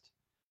last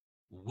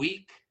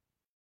week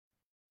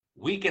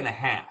and a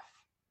half,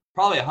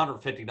 probably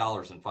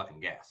 $150 in fucking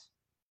gas.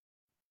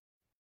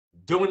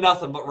 Doing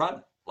nothing but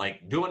running.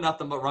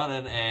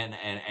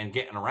 And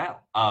getting around.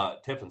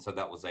 Tiffin said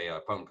that was a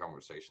phone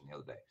conversation the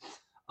other day.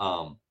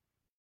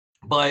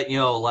 But in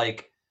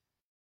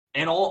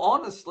all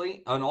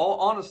honesty,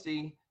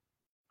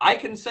 I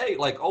can say,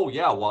 like, oh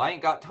yeah, well, I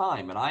ain't got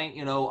time, and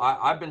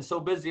I've been so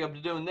busy up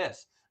to doing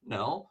this.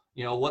 No,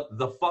 what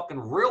the fucking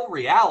real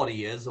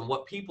reality is, and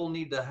what people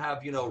need to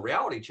have,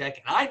 reality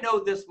check. And I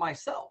know this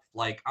myself.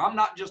 Like, I'm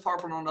not just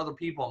harping on other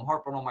people, I'm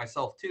harping on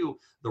myself too.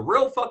 The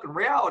real fucking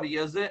reality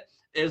is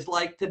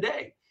like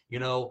today.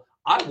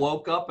 I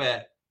woke up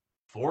at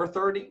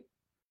 4:30,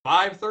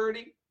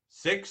 5:30,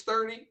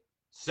 6:30,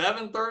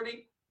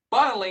 7:30.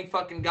 Finally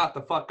fucking got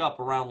the fuck up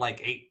around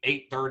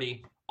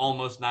 8:30,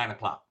 almost 9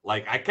 o'clock.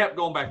 Like, I kept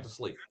going back to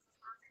sleep.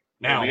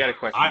 Now, we got a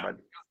question, bud.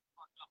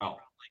 Oh.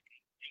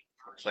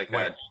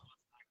 It's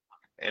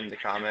in the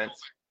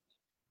comments.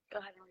 Go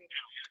ahead and read it.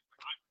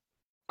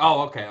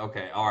 Oh,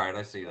 okay. All right,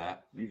 I see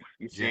that. You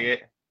see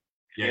it?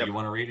 Yeah, Yep. You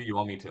want to read it? You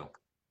want me to?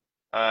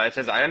 It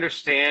says, I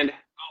understand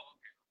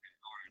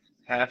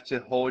have to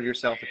hold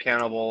yourself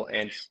accountable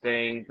and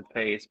staying the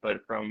pace,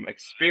 but from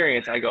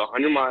experience, I go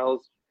 100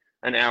 miles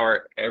an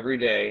hour every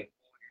day.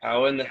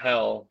 How in the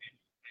hell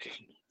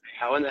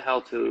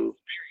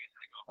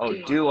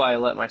do I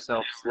let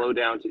myself slow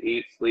down to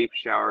eat, sleep,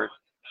 shower?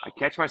 I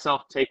catch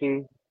myself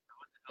taking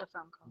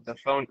the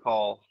phone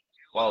call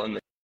while in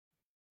the...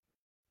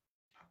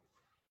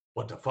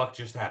 What the fuck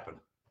just happened?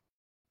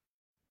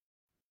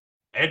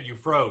 Ed, you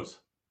froze.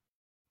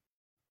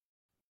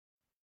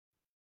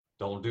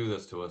 Don't do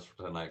this to us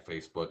tonight,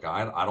 Facebook.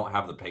 I don't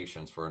have the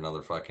patience for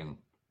another fucking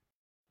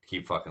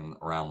keep fucking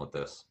around with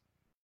this.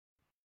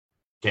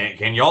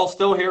 Can y'all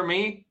still hear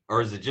me,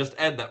 or is it just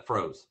Ed that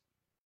froze?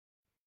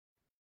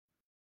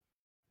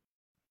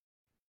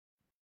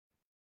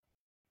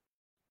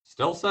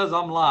 Still says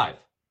I'm live.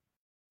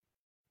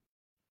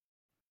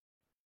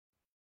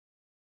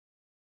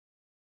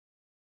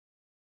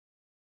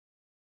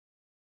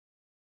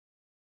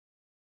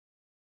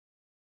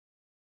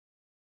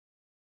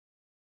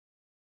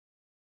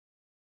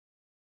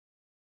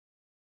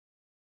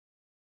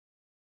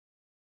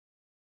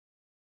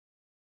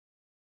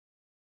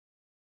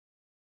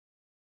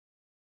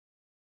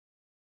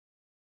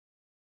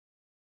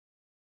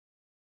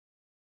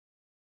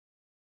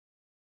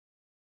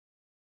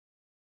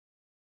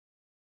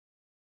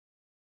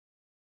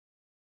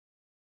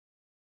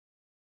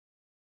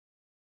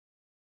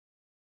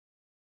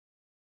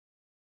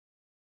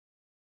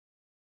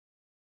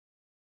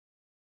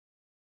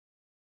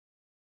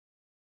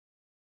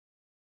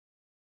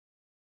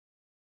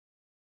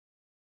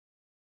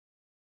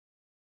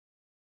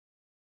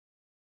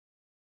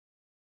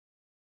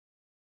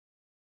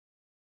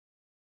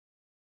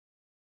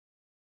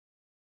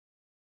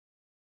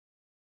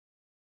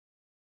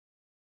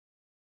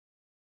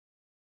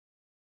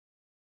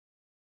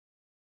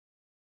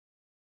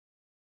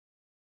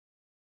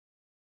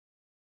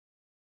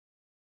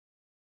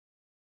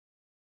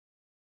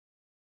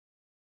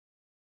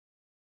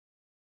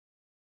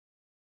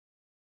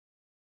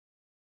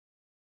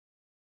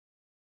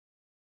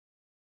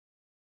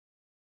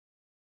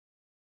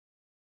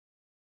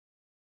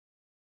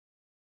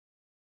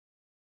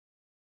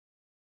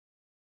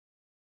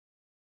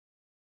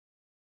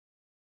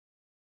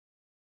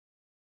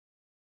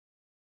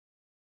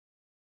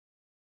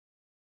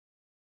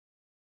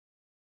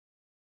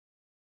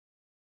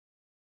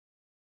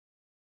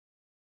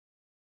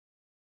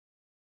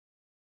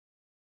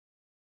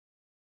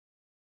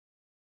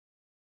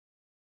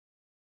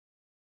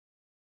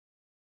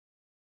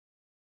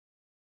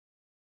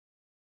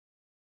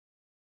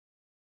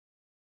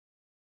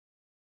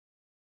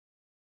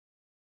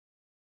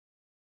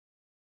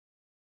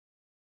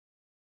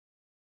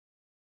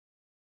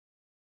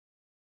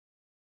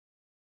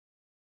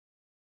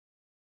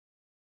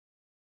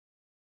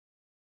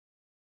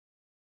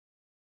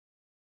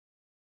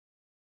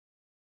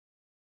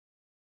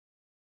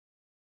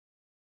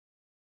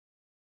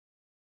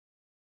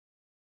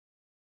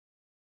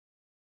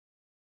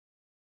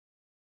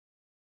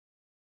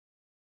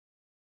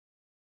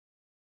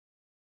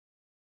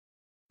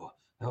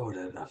 Oh,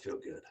 that did not feel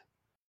good.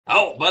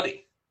 Oh,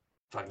 buddy.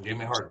 Fucking gave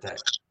me a heart attack.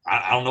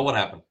 I don't know what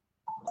happened.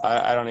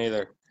 I don't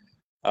either.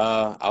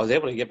 I was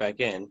able to get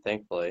back in,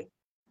 thankfully.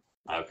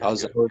 Okay,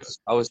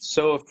 I was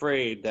so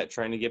afraid that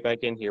trying to get back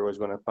in here was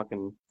going to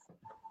fucking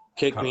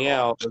kick Cut me it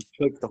off. out or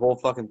kick the whole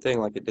fucking thing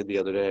like it did the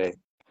other day.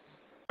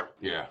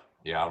 Yeah,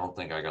 I don't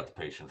think I got the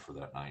patience for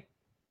that night.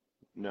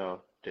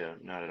 No,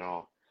 dude, not at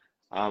all.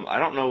 I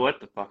don't know what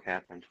the fuck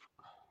happened.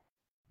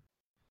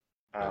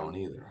 I don't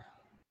either.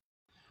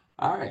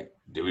 All right.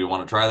 Do we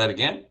want to try that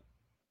again?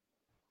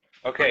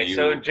 Okay,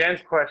 so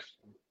Jen's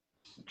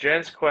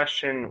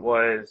question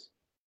was,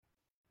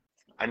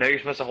 I know you're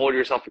supposed to hold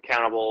yourself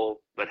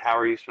accountable, but how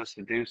are you supposed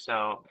to do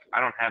so? I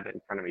don't have it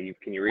in front of me.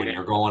 Can you read When it?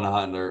 you're going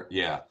under,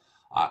 yeah.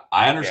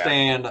 I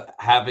understand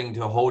having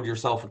to hold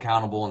yourself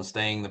accountable and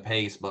staying the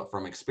pace, but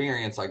from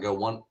experience, I go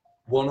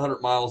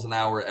 100 miles an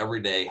hour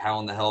every day. How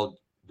in the hell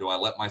do I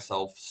let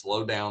myself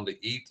slow down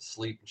to eat,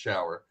 sleep, and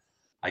shower?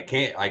 I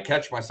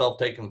catch myself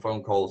taking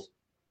phone calls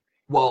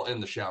while in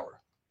the shower.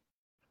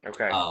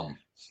 Okay.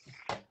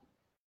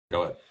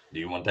 Go ahead. Do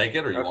you want to take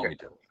it, or you want me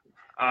to?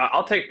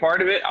 I'll take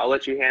part of it. I'll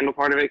let you handle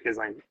part of it because,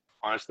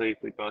 honestly,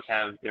 we both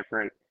have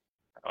different.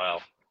 Well,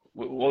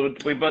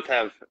 we both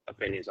have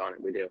opinions on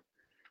it. We do.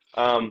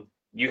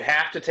 You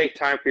have to take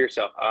time for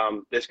yourself.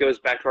 This goes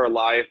back to our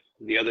live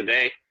the other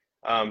day.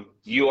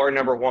 You are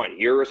number one.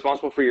 You're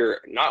responsible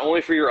for not only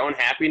for your own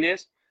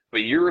happiness, but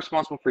you're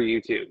responsible for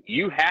you too.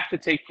 You have to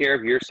take care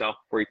of yourself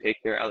before you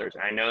take care of others.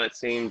 And I know that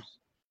seems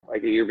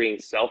like you're being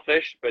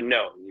selfish, but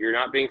no, you're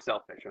not being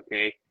selfish.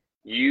 Okay,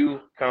 you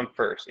come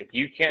first. If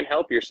you can't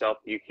help yourself,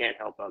 you can't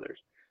help others.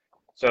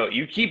 So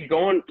you keep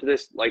going to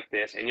this like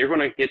this, and you're going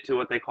to get to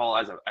what they call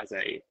it's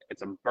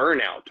a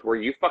burnout, where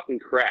you fucking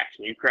crash,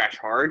 and you crash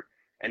hard,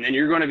 and then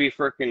you're going to be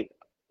freaking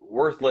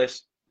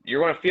worthless.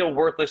 You're going to feel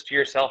worthless to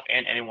yourself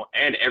and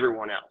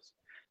everyone else.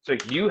 So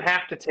you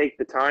have to take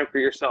the time for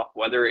yourself,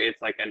 whether it's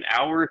like an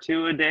hour or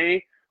two a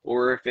day,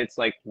 or if it's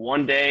like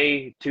 1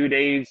 day, 2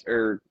 days,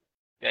 or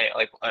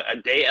like a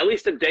day, at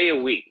least a day a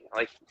week.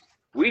 Like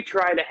we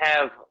try to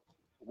have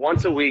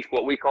once a week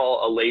what we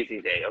call a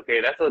lazy day.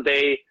 Okay, that's a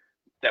day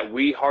that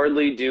we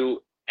hardly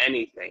do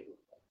anything,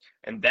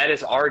 and that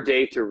is our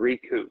day to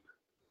recoup.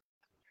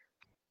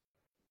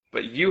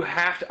 But you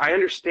have to, I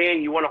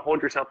understand you want to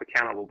hold yourself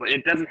accountable, but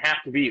it doesn't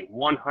have to be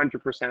 100%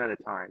 of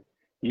the time.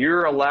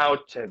 You're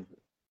allowed to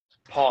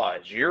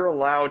pause. You're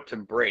allowed to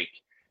break.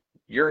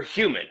 You're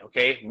human,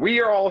 okay?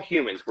 We are all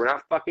humans. We're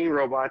not fucking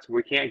robots.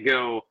 We can't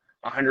go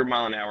 100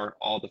 mile an hour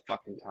all the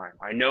fucking time.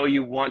 I know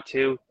you want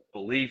to,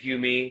 believe you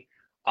me,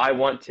 I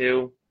want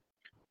to,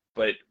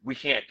 but we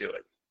can't do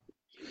it.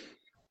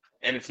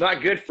 And it's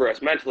not good for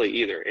us mentally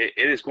either.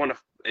 It's going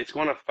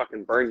to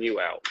fucking burn you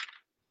out.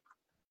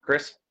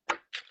 Chris?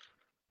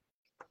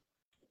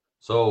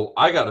 So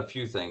I got a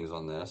few things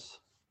on this.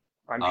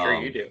 I'm sure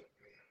you do.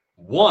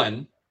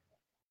 One,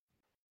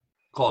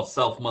 called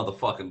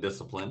self-motherfucking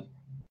discipline.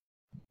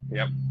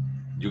 Yep.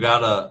 You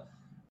gotta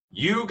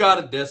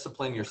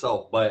discipline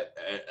yourself, but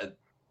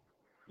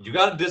you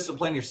gotta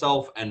discipline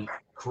yourself and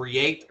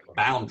create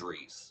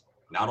boundaries,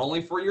 not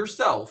only for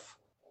yourself,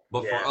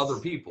 but for other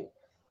people.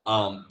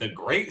 The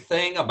great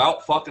thing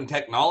about fucking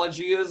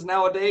technology is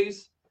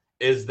nowadays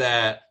is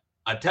that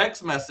a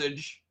text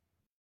message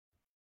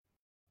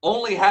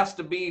only has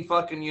to be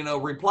fucking,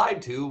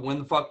 replied to when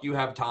the fuck you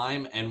have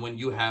time and when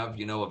you have,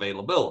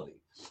 availability.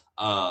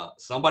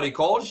 Somebody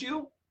calls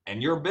you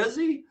and you're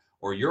busy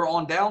or you're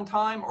on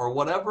downtime or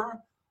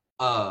whatever,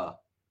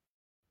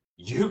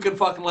 you can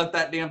fucking let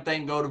that damn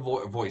thing go to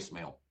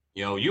voicemail.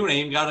 You ain't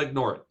even got to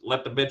ignore it.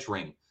 Let the bitch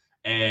ring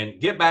and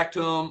get back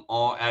to them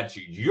at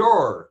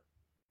your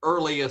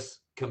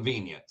earliest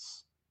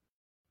convenience.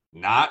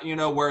 Not,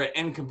 where it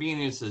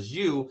inconveniences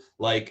you.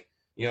 Like,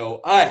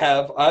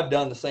 I've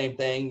done the same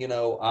thing.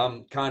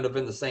 I'm kind of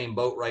in the same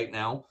boat right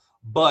now.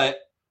 But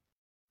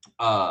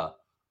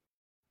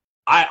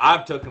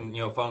I've taken,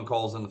 phone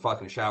calls in the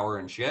fucking shower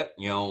and shit,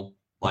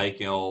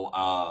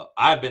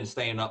 I've been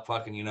staying up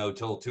fucking,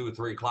 till 2 or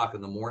 3 o'clock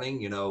in the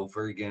morning,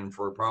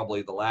 for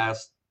probably the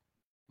last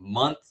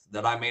month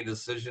that I made a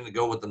decision to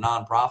go with the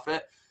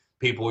nonprofit.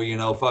 People,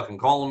 fucking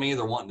calling me,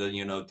 they're wanting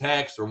to,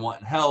 text, they're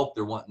wanting help,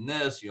 they're wanting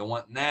this,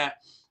 wanting that.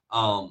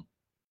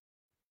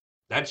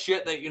 That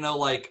shit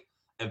that,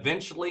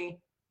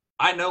 eventually,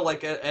 I know,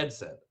 like Ed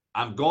said,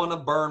 I'm going to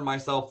burn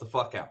myself the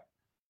fuck out.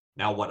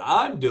 Now, what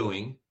I'm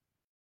doing,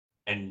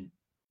 and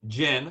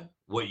Jen,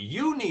 what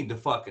you need to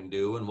fucking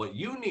do and what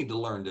you need to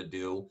learn to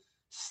do,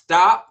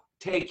 stop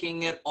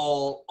taking it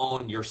all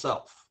on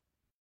yourself.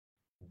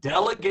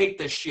 Delegate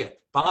the shit.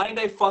 Find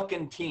a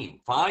fucking team.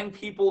 Find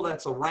people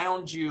that's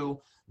around you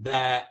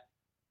that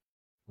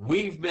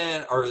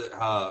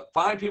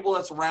find people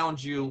that's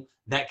around you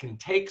that can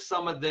take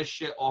some of this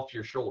shit off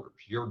your shoulders.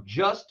 You're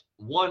just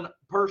one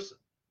person.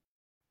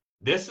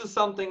 This is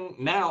something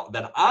now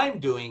that I'm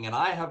doing, and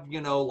I have,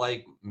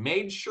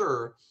 made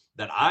sure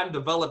that I'm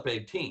developing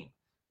a team.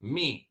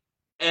 Me,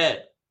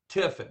 Ed,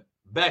 Tiffin,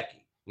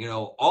 Becky,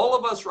 all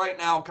of us right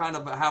now kind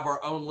of have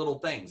our own little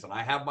things. And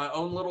I have my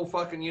own little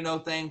fucking,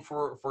 thing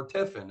for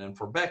Tiffin and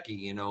for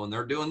Becky, and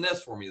they're doing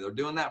this for me. They're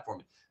doing that for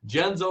me.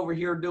 Jen's over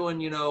here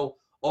doing,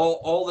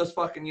 all this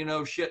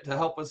fucking, shit to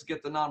help us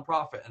get the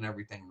nonprofit and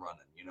everything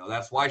running.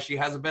 That's why she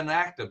hasn't been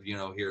active,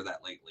 here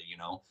that lately,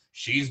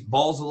 She's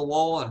balls to the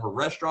wall and her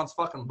restaurant's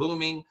fucking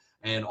booming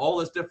and all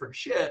this different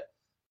shit.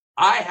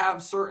 I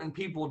have certain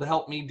people to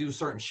help me do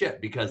certain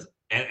shit because,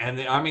 and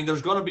I mean,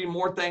 there's going to be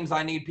more things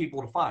I need people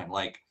to find.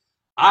 Like,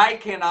 I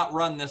cannot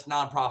run this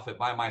nonprofit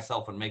by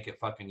myself and make it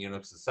fucking,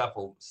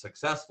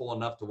 successful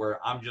enough to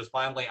where I'm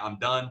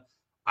done.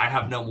 I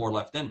have no more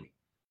left in me.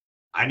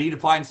 I need to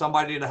find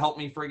somebody to help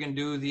me friggin'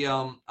 do the,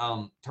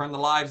 turn the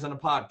lives into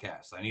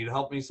podcasts. I need to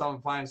help me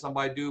find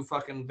somebody do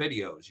fucking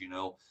videos,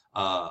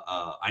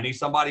 I need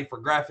somebody for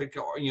graphic,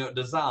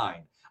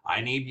 design.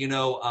 I need,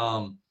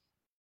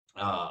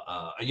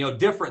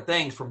 different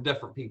things from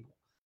different people.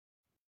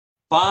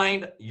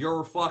 Find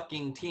your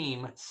fucking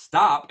team.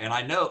 Stop. And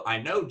I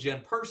know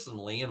Jen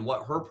personally, and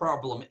what her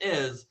problem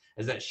is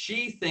that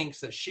she thinks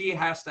that she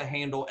has to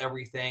handle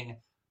everything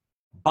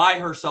by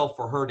herself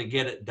for her to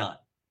get it done.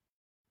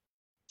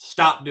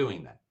 Stop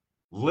doing that.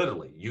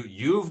 Literally,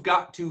 you've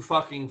got to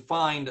fucking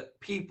find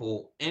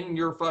people in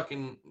your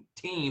fucking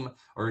team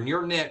or in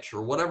your niche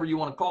or whatever you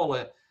want to call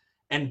it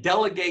and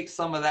delegate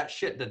some of that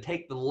shit to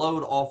take the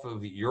load off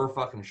of your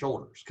fucking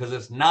shoulders. Because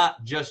it's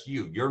not just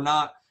you. You're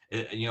not,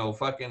 you're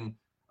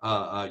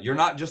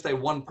not just a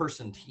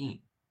one-person team.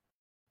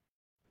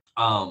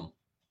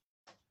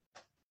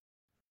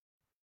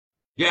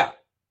 Yeah,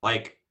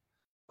 like,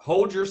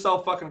 hold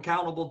yourself fucking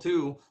accountable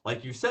too,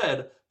 like you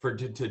said,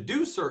 to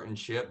do certain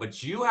shit,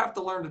 but you have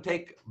to learn to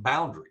take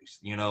boundaries,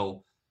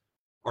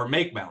 or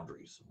make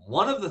boundaries.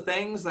 One of the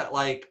things that,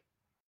 like,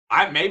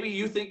 I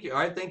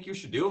think you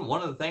should do, and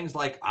one of the things,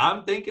 like,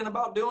 I'm thinking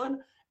about doing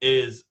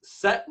is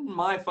setting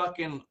my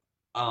fucking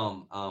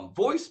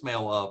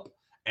voicemail up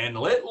and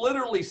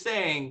literally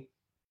saying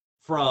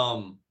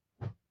from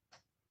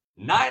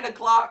 9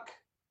 o'clock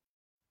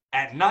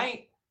at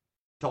night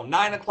till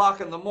 9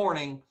 o'clock in the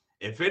morning,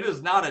 if it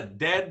is not a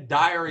dead,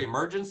 dire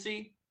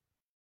emergency,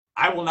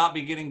 I will not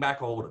be getting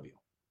back a hold of you.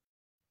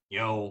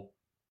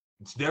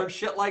 There's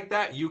shit like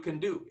that you can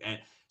do. And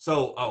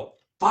so,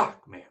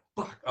 fuck.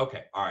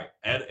 Okay, all right,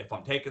 Ed, if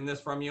I'm taking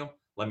this from you,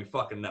 let me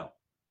fucking know.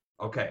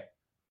 Okay.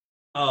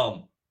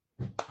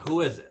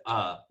 Who is it?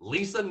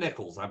 Lisa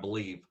Nichols, I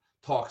believe,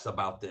 talks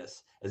about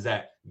this, is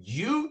that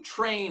you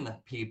train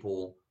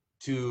people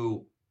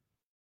to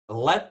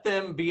let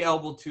them be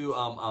able to,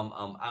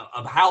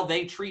 of how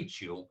they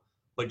treat you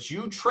but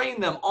you train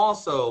them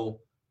also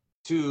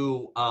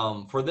to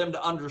for them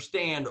to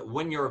understand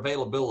when your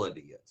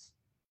availability is.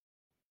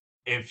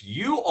 If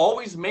you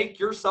always make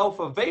yourself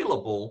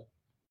available,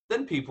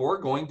 then people are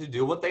going to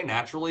do what they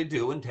naturally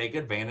do and take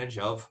advantage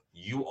of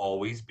you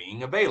always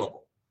being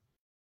available.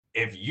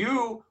 If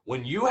you,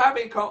 when you have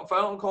a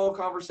phone call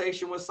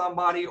conversation with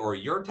somebody, or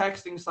you're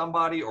texting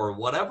somebody, or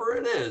whatever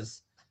it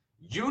is,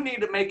 you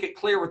need to make it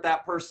clear with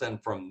that person,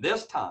 from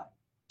this time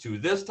to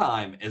this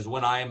time is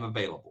when I am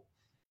available.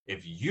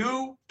 If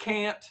you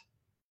can't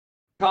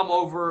come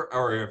over,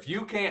 or if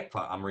you can't,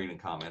 I'm reading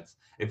comments.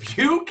 If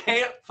you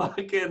can't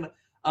fucking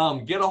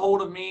get a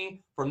hold of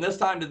me from this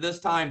time to this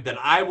time, then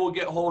I will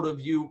get a hold of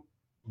you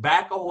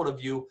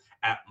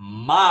at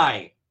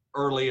my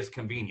earliest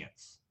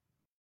convenience.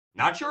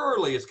 Not your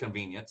earliest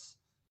convenience,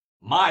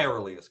 my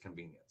earliest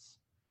convenience.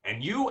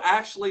 And you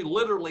actually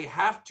literally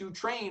have to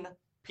train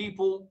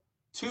people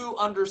to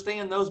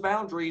understand those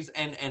boundaries,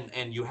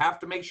 and you have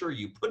to make sure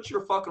you put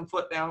your fucking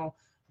foot down,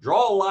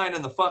 draw a line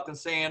in the fucking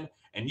sand,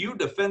 and you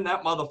defend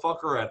that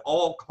motherfucker at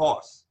all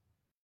costs.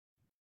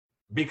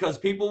 Because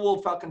people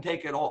will fucking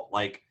take it all.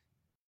 Like,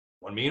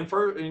 when me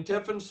and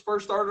Tiffin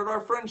first started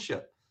our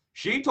friendship,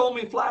 she told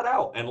me flat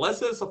out,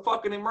 unless it's a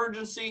fucking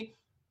emergency,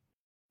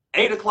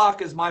 8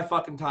 o'clock is my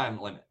fucking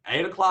time limit.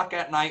 8 o'clock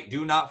at night,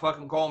 do not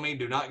fucking call me.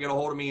 Do not get a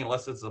hold of me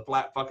unless it's a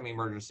flat fucking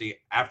emergency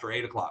after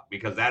 8 o'clock,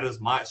 because that is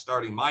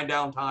starting my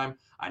downtime.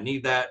 I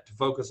need that to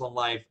focus on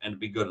life and to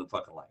be good in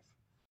fucking life.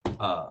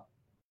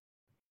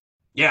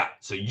 Yeah,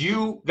 so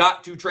you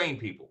got to train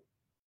people.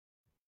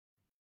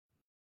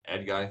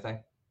 Ed, you got anything?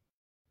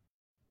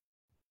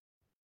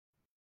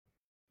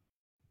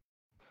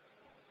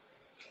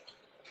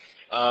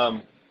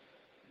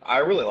 I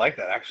really like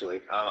that,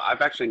 actually.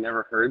 I've actually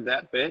never heard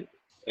that bit.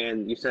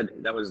 And you said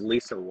that was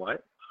Lisa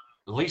what?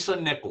 Lisa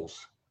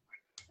Nichols.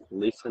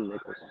 Lisa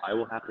Nichols. I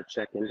will have to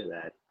check into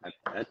that.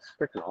 That's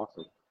freaking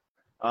awesome.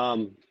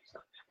 I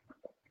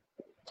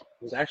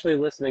was actually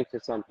listening to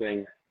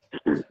something,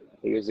 I think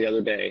it was the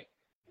other day,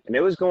 and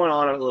it was going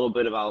on a little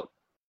bit about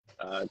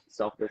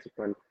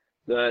self-discipline.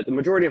 The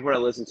majority of what I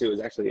listen to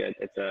is actually,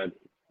 it's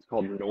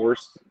called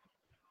Norse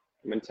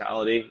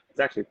mentality.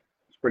 It's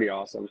pretty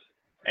awesome.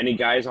 Any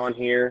guys on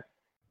here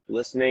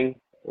listening,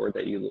 or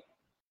that you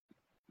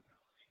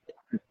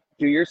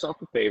do yourself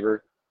a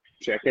favor,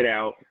 check it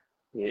out.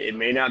 It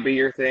may not be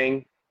your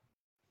thing,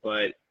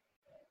 but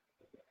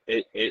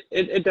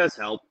it does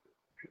help.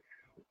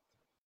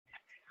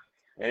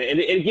 And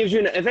it gives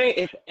you,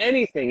 if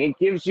anything, it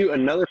gives you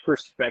another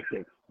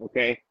perspective,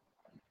 okay?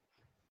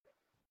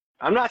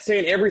 I'm not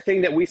saying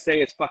everything that we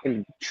say is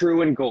fucking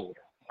true and gold.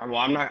 I'm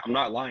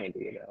not lying to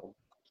you, though.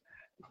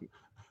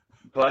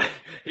 But,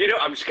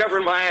 I'm just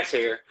covering my ass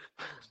here.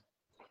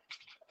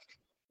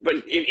 But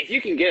if you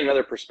can get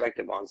another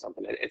perspective on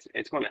something,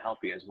 it's going to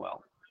help you as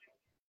well.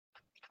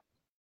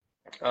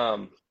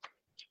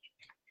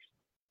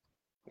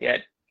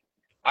 Yet,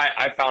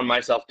 I found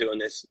myself doing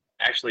this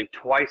actually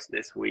twice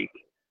this week.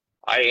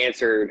 I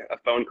answered a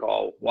phone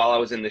call while I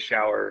was in the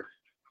shower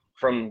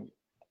from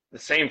the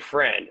same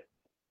friend.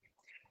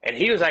 And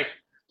he was like,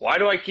 "Why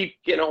do I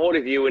keep getting a hold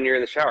of you when you're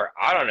in the shower?"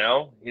 "I don't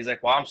know." He's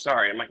like, "Well, I'm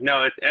sorry." I'm like,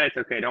 "No, it's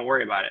okay. Don't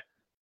worry about it."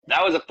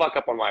 That was a fuck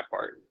up on my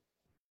part.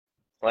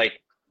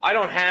 Like, I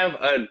don't have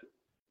a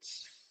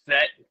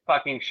set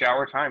fucking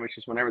shower time. It's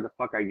just whenever the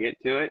fuck I get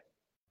to it.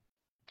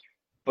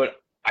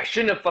 But I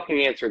shouldn't have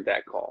fucking answered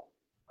that call.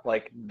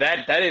 Like,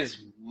 that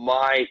is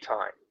my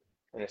time,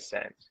 in a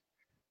sense.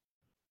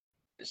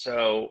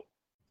 So,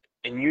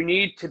 and you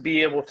need to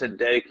be able to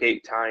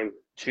dedicate time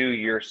to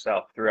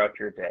yourself throughout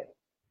your day.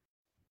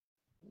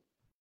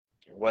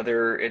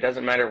 Whether, it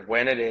doesn't matter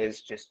when it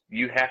is, just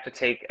you have to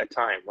take a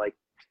time. Like,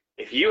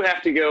 if you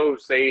have to go,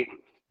 say,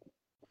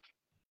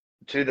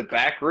 to the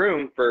back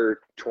room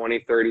for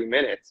 20, 30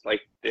 minutes,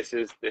 like, this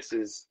is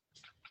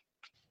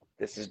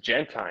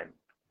gen time.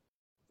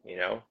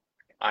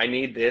 I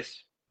need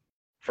this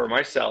for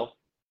myself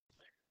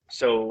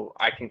so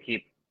I can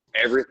keep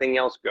everything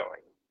else going.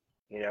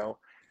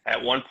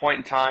 At one point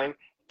in time,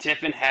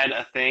 Tiffin had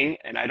a thing,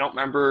 and I don't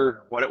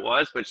remember what it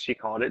was, but she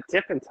called it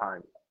Tiffin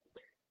time.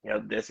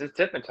 This is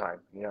Tiffin time,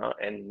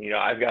 and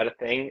I've got a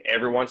thing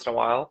every once in a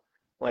while.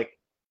 Like,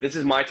 this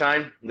is my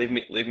time. Leave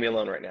me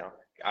alone right now.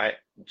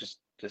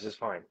 This is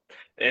fine.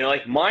 And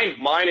like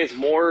mine is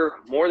more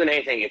than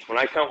anything. It's when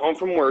I come home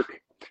from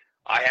work,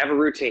 I have a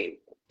routine.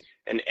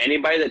 And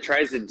anybody that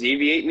tries to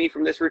deviate me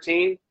from this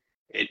routine,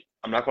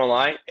 I'm not going to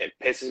lie, it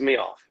pisses me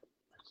off.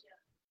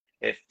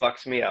 It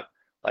fucks me up.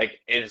 Like,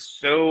 it is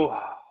so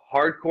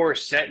hardcore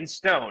set in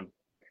stone.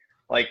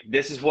 Like,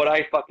 this is what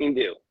I fucking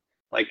do.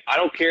 Like, I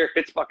don't care if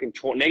it's fucking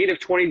negative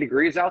 20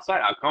 degrees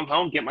outside. I'll come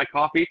home, get my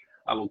coffee.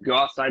 I will go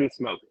outside and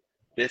smoke.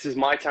 This is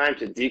my time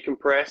to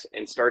decompress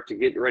and start to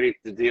get ready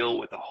to deal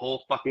with a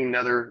whole fucking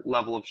another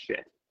level of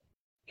shit.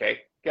 Okay?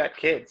 Got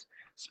kids.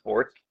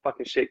 Sports,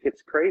 fucking shit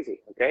gets crazy.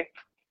 Okay?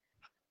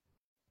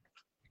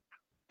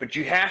 But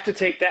you have to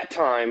take that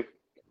time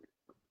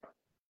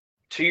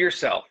to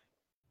yourself.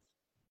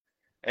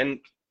 And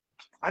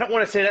I don't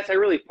want to say that's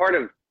really part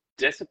of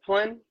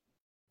discipline,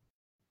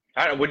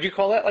 I don't, would you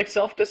call that like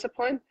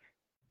self-discipline,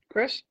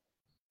 Chris?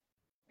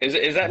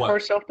 Is that What?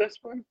 part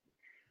self-discipline?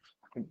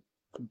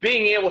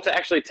 Being able to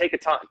actually take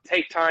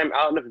time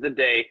out of the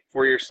day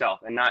for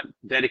yourself and not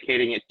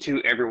dedicating it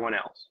to everyone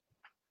else.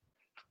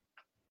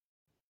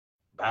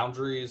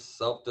 Boundaries,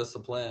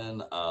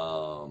 self-discipline,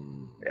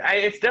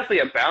 It's definitely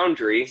a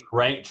boundary.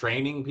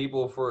 training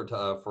people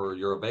for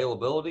your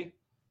availability.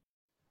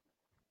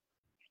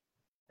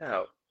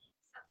 No.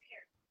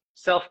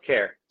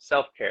 Self-care.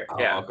 Oh,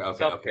 Yeah. okay,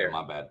 Self-care.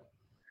 my bad.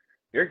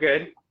 You're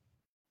good.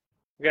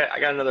 I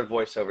got another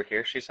voice over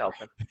here. She's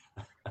helping.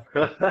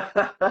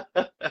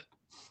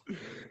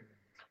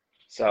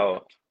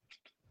 So,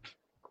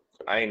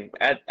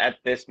 at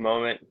this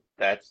moment,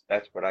 that's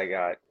what I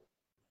got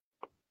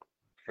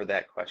for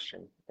that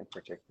question in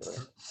particular.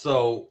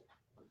 So,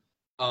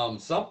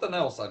 something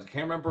else. I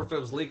can't remember if it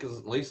was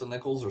Lisa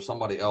Nichols or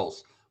somebody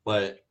else,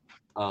 but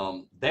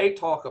they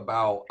talk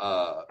about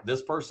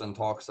this person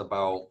talks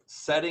about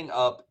setting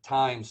up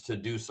times to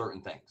do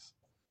certain things,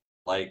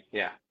 like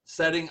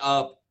setting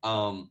up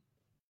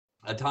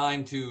a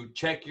time to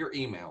check your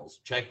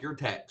emails, check your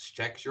texts,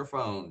 check your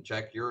phone,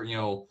 check your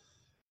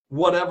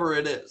whatever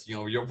it is,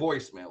 your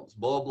voicemails,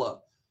 blah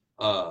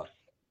blah.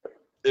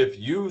 If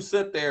you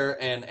sit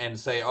there and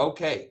say,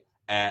 okay,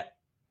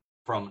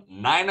 from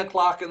 9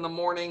 o'clock in the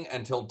morning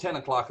until 10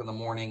 o'clock in the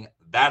morning,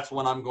 that's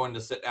when I'm going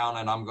to sit down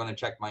and I'm going to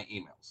check my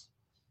emails.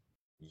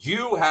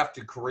 You have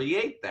to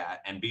create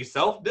that and be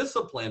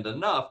self-disciplined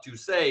enough to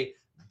say,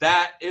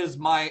 that is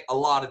my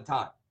allotted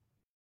time.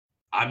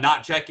 I'm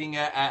not checking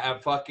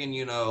at fucking,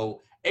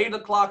 8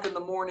 o'clock in the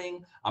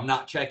morning. I'm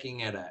not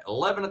checking it at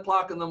 11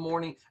 o'clock in the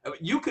morning.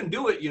 You can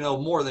do it,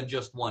 more than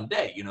just one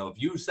day.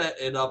 If you set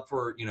it up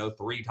for,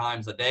 3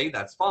 times a day,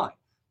 that's fine.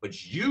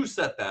 But you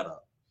set that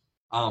up.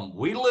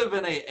 We live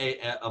in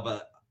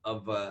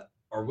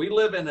we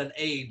live in an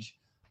age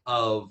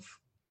of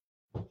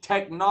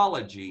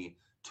technology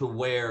to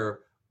where,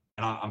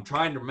 and I'm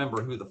trying to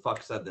remember who the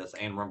fuck said this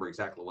and remember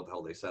exactly what the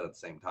hell they said at the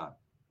same time.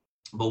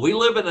 But we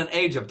live in an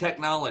age of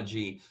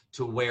technology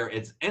to where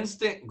it's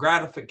instant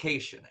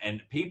gratification,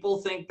 and people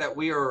think that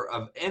we are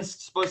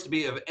supposed to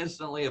be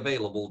instantly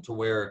available, to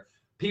where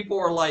people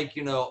are like,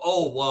 you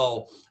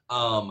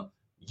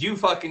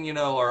fucking,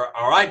 or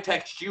I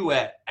text you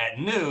at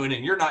noon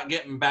and you're not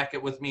getting back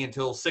with me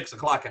until 6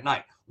 o'clock at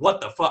night. What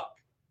the fuck?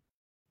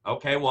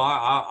 Okay,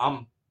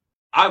 well,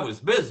 I was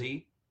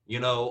busy,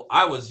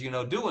 I was,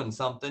 doing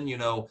something,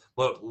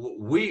 but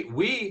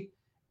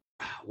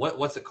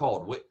what's it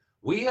called?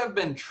 We have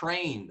been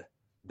trained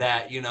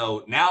that,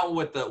 now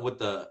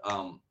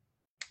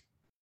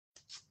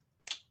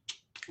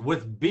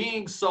with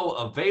being so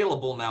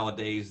available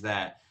nowadays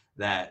that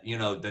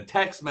the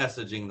text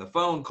messaging, the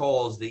phone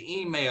calls, the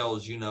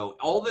emails,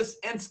 all this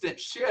instant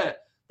shit,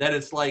 that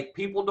it's like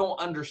people don't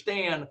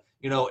understand,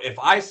 if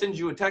I send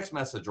you a text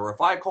message or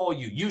if I call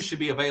you, you should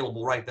be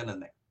available right then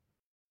and there.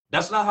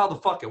 That's not how the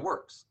fuck it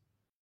works.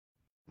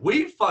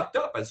 We fucked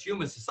up as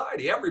human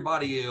society.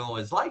 Everybody,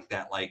 is like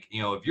that. Like,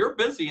 if you're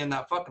busy in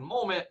that fucking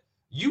moment,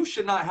 you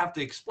should not have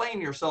to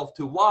explain yourself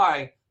to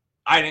why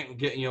I didn't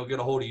get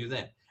a hold of you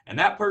then. And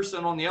that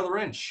person on the other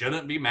end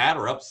shouldn't be mad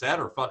or upset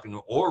or fucking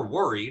or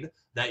worried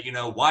that,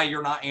 why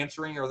you're not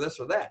answering or this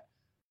or that.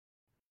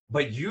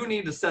 But you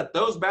need to set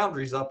those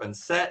boundaries up and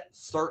set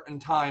certain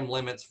time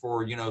limits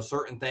for,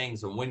 certain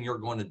things and when you're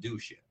going to do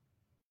shit.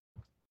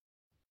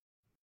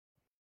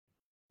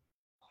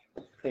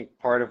 I think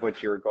part of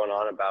what you were going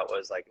on about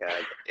was like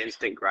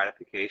instant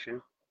gratification.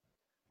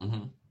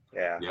 Mm-hmm.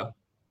 Yeah. Yeah.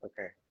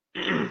 Okay.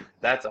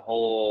 That's a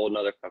whole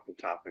nother fucking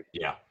topic.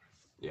 Yeah.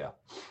 Yeah.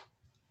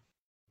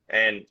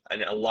 And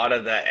a lot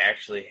of that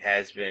actually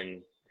has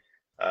been,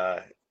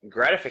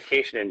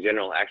 gratification in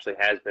general actually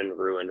has been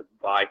ruined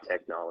by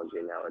technology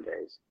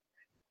nowadays.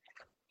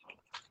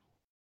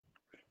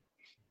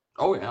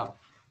 Oh, yeah.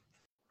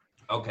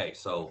 Okay,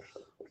 so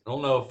I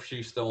don't know if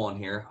she's still on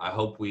here. I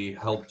hope we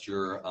helped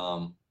your,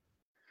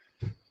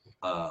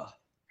 I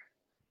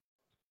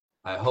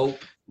hope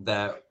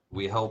that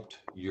we helped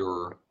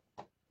your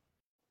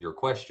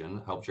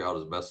question, helped you out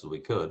as best as we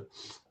could.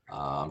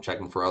 I'm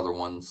checking for other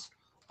ones,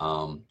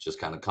 just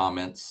kind of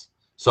comments.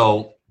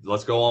 So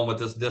let's go on with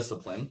this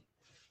discipline.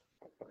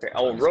 Okay.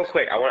 Oh, real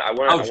quick, I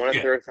want to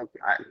throw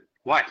something.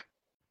 What?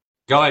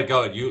 Go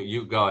ahead.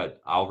 You go ahead.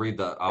 I'll read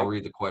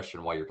the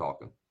question while you're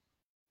talking.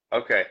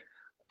 Okay.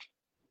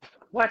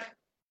 What?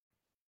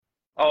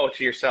 Oh,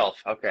 to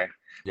yourself. Okay.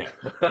 Yeah.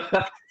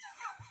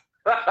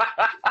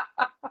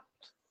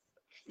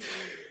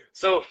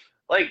 So,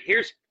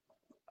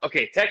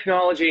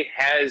 technology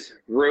has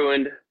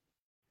ruined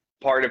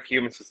part of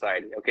human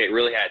society. Okay, it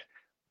really has.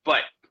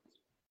 But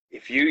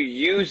if you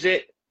use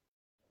it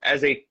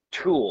as a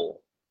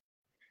tool,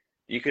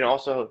 you can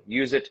also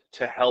use it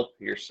to help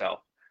yourself.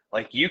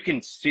 Like, you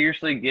can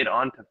seriously get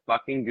onto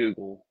fucking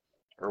Google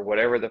or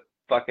whatever the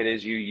fuck it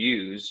is you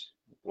use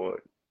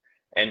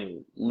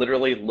and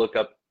literally look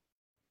up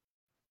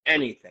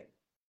anything.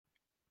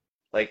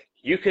 Like,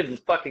 you could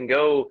fucking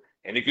go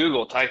into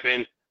Google, type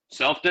in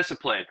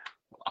self-discipline,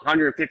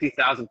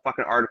 150,000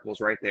 fucking articles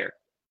right there.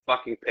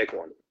 fucking pick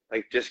one.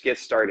 Like, just get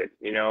started,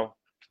 you know?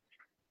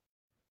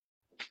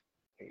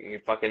 You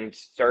fucking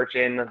search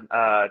in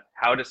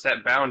how to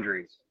set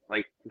boundaries.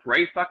 Like,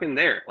 right fucking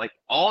there. Like,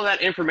 all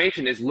that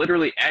information is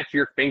literally at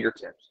your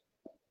fingertips.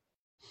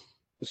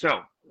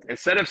 So,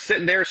 instead of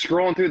sitting there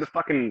scrolling through the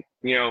fucking,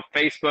 you know,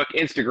 Facebook,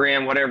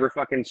 Instagram, whatever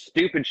fucking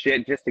stupid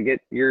shit just to get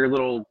your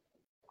little,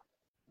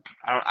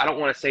 I don't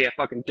want to say a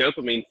fucking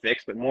dopamine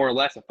fix, but more or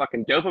less a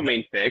fucking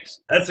dopamine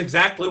fix. That's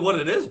exactly what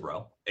it is,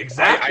 bro.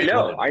 Exactly.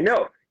 I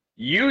know.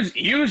 Use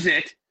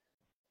it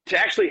to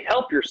actually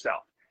help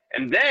yourself.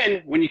 And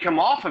then when you come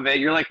off of it,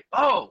 you're like,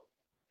 oh,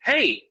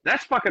 hey,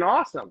 that's fucking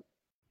awesome.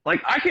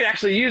 Like, I could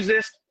actually use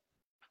this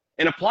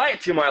and apply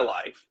it to my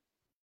life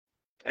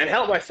and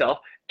help myself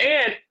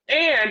and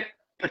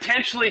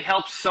potentially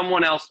help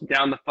someone else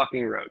down the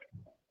fucking road.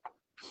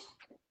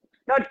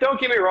 Now, don't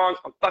get me wrong.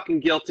 I'm fucking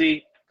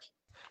guilty.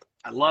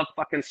 I love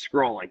fucking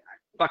scrolling.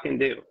 I fucking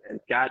do. And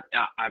God,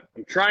 I'm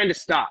trying to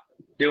stop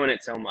doing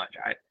it so much.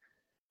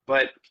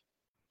 But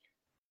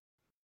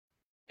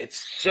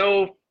it's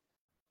so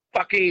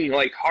fucking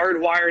like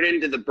hardwired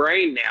into the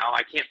brain now.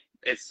 I can't.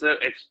 It's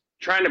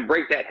trying to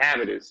break that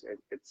habit it's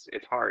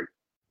hard.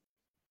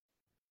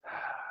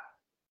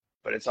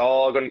 But it's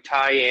all going to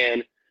tie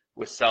in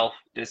with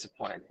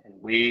self-discipline, and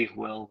we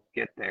will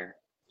get there.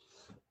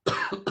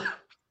 All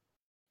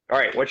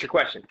right, what's your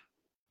question?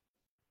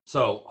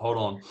 So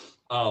hold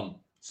on.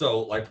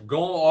 So like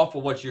going off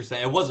of what you're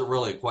saying, it wasn't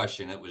really a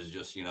question. It was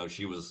just, you know,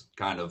 she was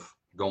kind of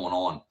going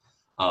on.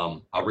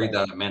 I'll read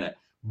that in a minute.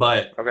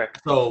 But okay.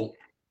 So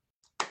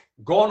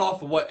going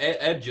off of what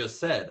Ed just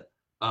said,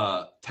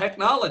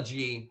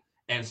 technology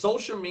and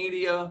social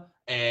media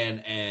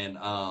and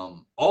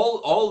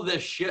all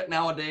this shit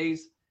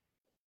nowadays,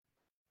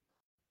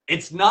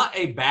 it's not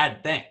a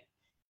bad thing.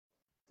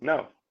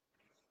 No.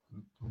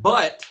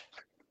 But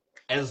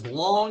as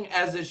long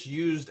as it's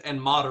used in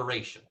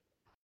moderation.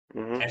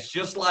 Mm-hmm. It's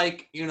just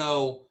like, you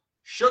know,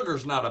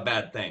 sugar's not a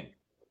bad thing.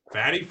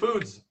 Fatty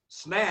foods,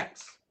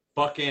 snacks,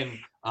 fucking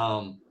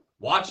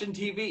watching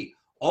TV,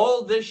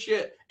 all this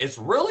shit, it's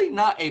really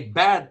not a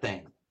bad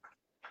thing.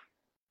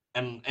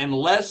 And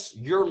unless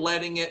you're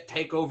letting it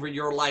take over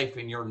your life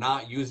and you're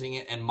not using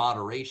it in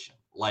moderation.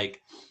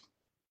 Like,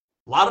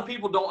 a lot of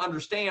people don't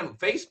understand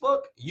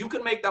Facebook, you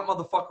can make that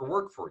motherfucker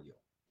work for you.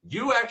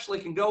 You actually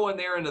can go in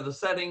there into the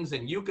settings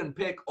and you can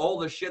pick all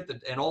the shit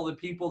that and all the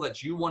people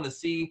that you want to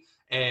see,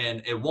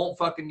 and it won't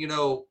fucking, you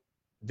know,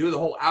 do the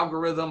whole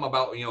algorithm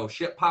about, you know,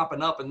 shit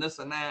popping up and this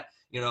and that,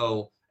 you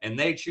know, and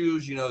they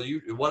choose, you know,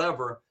 you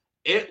whatever.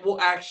 It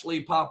will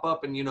actually pop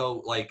up, and, you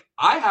know, like,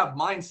 I have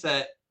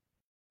mindset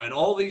and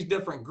all these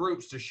different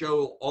groups to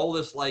show all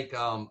this like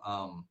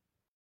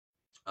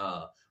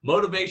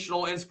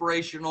motivational,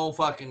 inspirational,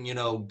 fucking, you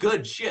know,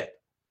 good shit.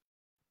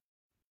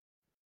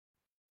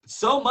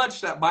 So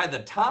much that by the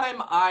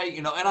time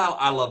you know, and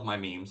I love my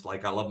memes,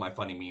 like I love my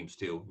funny memes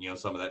too, you know,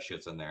 some of that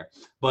shit's in there.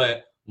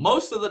 But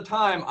most of the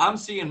time I'm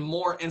seeing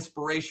more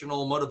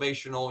inspirational,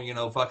 motivational, you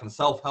know, fucking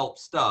self-help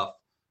stuff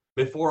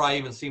before I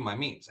even see my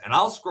memes. And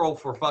I'll scroll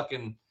for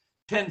fucking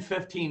 10,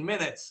 15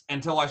 minutes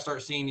until I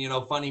start seeing, you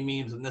know, funny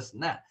memes and this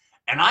and that.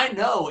 And I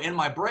know in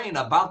my brain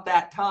about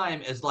that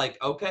time is like,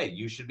 okay,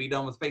 you should be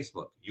done with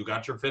Facebook. You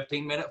got your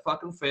 15-minute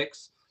fucking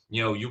fix.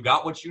 You know, you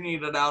got what you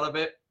needed out of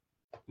it.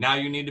 Now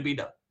you need to be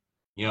done.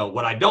 You know,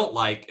 what I don't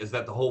like is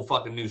that the whole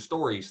fucking news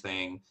stories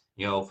thing,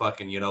 you know,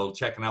 fucking, you know,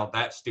 checking out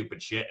that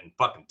stupid shit and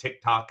fucking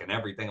TikTok and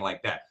everything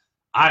like that.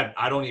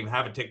 I don't even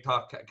have a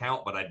TikTok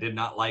account, but I did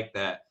not like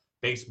that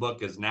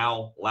Facebook is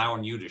now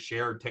allowing you to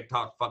share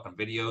TikTok fucking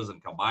videos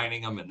and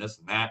combining them and this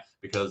and that,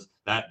 because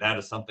that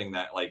is something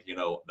that, like, you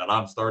know, that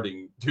I'm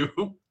starting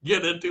to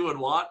get into and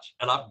watch,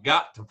 and I've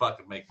got to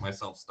fucking make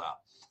myself stop.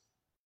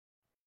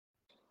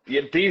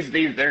 Yeah, they're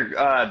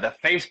the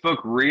Facebook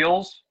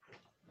Reels.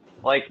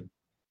 Like,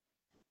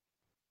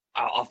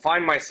 I'll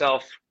find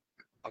myself,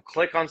 I'll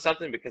click on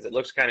something because it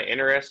looks kind of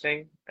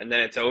interesting, and then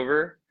it's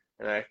over,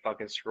 and then I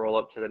fucking scroll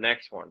up to the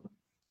next one.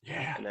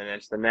 Yeah. And then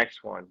it's the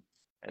next one.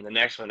 And the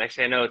next one. Next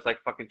thing I know, it's like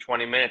fucking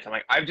 20 minutes. I'm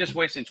like, I've just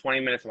wasted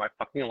 20 minutes of my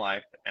fucking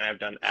life, and I've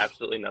done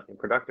absolutely nothing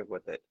productive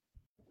with it.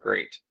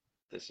 Great.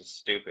 This is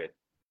stupid.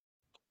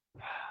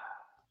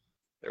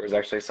 There was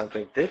actually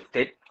something.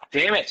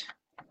 Damn it.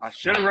 I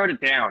should have wrote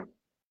it down.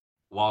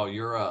 While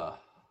you're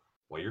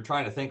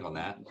trying to think on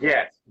that.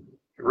 Yes.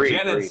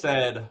 Janet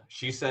said,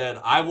 she said,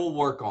 I will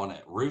work on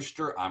it.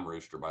 Rooster. I'm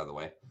Rooster, by the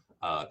way.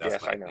 That's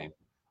yes, my I know. name.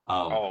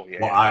 Oh, yeah.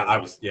 Well, I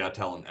was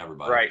telling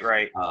everybody.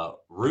 Right.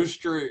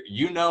 Rooster,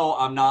 you know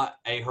I'm not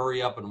a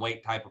hurry up and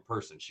wait type of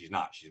person. She's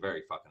not. She's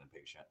very fucking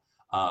impatient.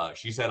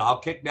 She said, I'll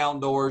kick down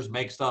doors,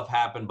 make stuff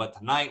happen. But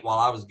tonight, while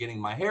I was getting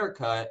my hair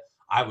cut,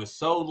 I was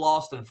so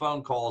lost in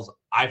phone calls,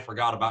 I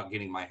forgot about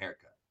getting my hair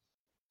cut.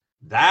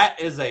 That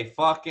is a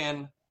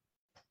fucking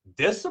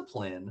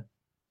discipline,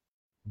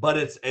 but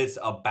it's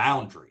a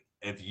boundary.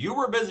 If you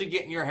were busy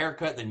getting your hair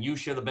cut, then you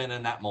should have been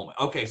in that moment.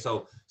 Okay,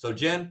 so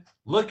Jen,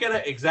 look at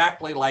it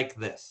exactly like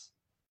this.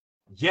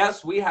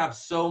 yes, we have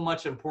so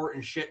much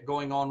important shit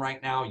going on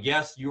right now.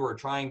 Yes, you are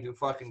trying to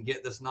fucking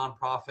get this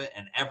nonprofit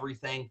and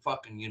everything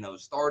fucking, you know,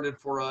 started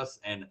for us.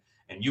 And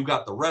you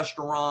got the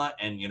restaurant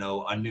and, you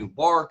know, a new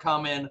bar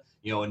coming,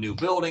 you know, a new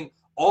building,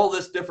 all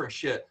this different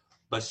shit.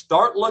 But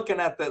start looking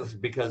at this,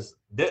 because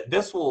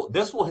this will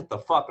hit the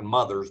fucking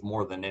mothers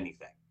more than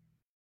anything.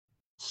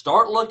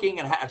 Start looking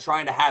and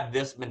trying to have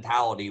this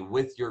mentality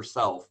with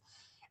yourself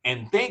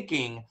and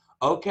thinking,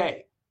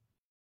 okay,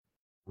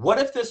 what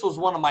if this was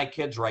one of my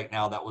kids right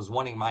now that was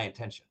wanting my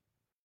attention?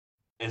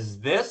 Is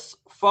this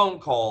phone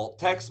call,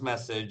 text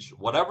message,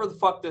 whatever the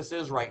fuck this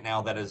is right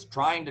now that is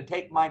trying to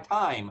take my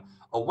time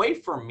away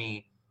from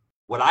me,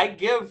 would I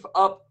give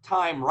up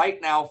time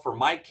right now for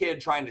my kid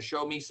trying to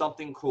show me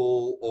something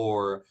cool,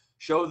 or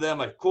show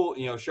them a cool,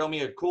 you know, show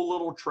me a cool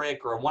little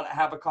trick, or want to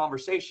have a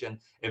conversation?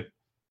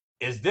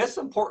 Is this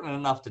important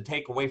enough to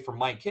take away from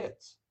my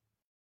kids?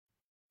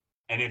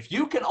 And if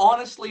you can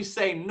honestly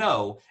say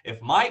no,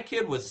 if my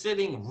kid was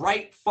sitting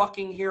right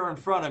fucking here in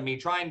front of me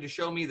trying to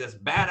show me this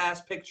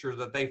badass picture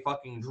that they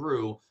fucking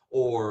drew,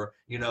 or,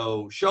 you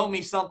know, show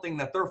me something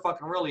that they're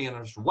fucking really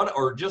interested in,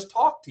 or just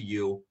talk to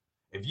you,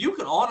 if you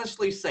can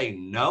honestly say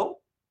no,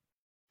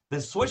 then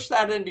switch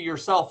that into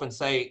yourself and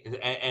say,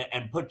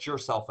 and put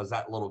yourself as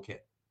that little kid.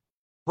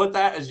 Put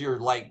that as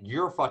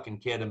your fucking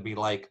kid and be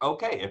like,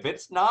 okay, if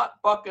it's not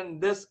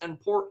fucking this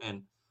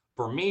important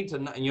for me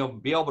to, you know,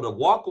 be able to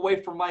walk away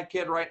from my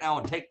kid right now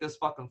and take this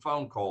fucking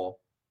phone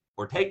call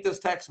or take this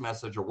text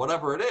message or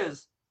whatever it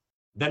is,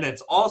 then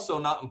it's also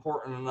not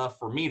important enough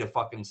for me to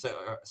fucking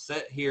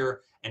sit here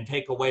and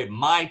take away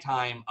my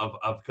time of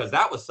because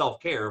that was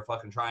self-care,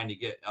 fucking trying to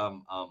get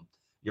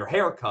your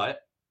hair cut.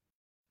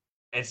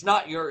 It's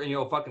not your, you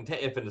know, fucking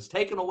if it is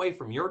taken away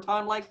from your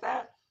time like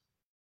that,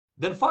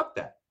 then fuck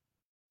that.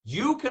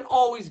 You can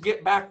always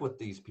get back with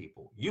these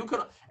people. You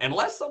can,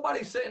 unless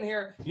somebody's sitting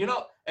here, you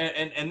know,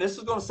 and this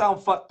is going to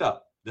sound fucked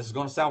up. This is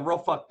going to sound real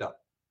fucked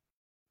up.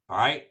 All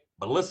right?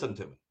 But listen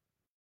to me.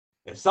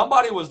 If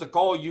somebody was to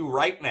call you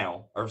right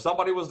now, or if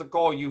somebody was to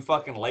call you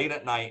fucking late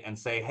at night and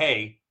say,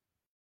 hey,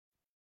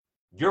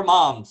 your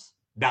mom's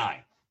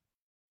dying.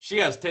 She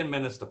has 10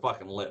 minutes to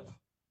fucking live.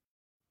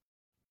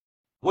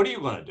 What are you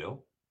going to do?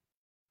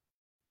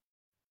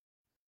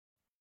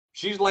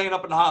 She's laying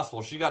up in the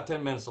hospital. She got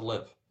 10 minutes to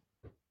live.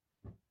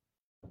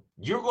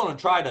 You're going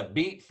to try to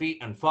beat feet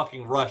and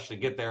fucking rush to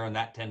get there in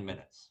that 10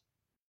 minutes.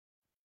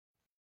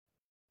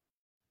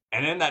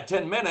 And in that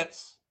 10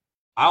 minutes,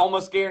 I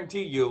almost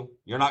guarantee you're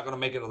not going to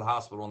make it to the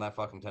hospital in that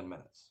fucking 10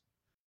 minutes.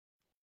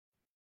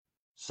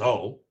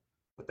 So,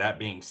 with that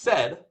being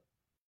said,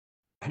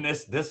 and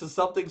this is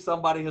something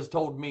somebody has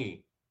told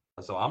me.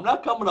 So I'm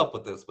not coming up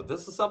with this, but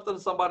this is something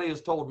somebody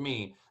has told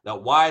me,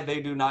 that why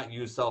they do not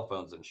use cell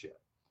phones and shit.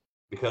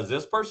 Because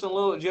this person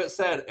legit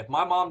said, if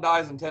my mom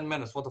dies in 10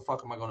 minutes, what the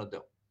fuck am I going to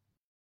do?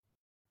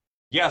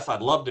 Yes,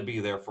 I'd love to be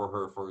there for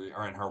her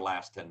or in her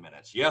last 10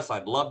 minutes. Yes,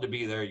 I'd love to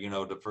be there, you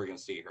know, to friggin'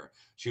 see her.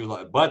 She was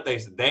like, but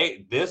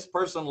this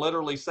person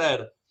literally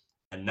said,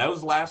 in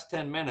those last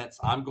 10 minutes,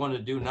 I'm going to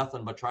do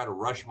nothing but try to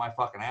rush my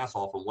fucking ass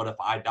off. And what if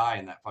I die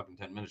in that fucking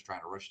 10 minutes trying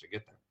to rush to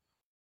get there?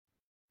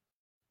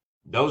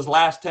 Those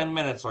last 10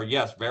 minutes are,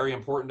 yes, very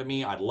important to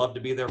me. I'd love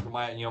to be there for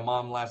my, you know,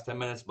 mom last 10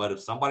 minutes. But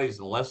if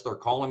unless they're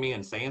calling me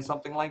and saying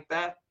something like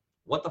that,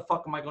 what the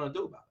fuck am I going to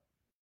do about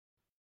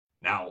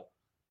it? Now,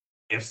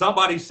 if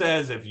somebody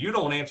says, if you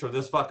don't answer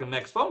this fucking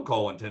next phone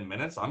call in 10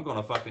 minutes, I'm going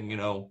to fucking, you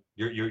know,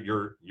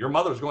 your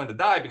mother's going to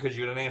die because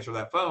you didn't answer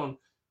that phone,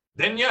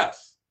 then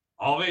yes,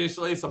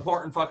 obviously it's an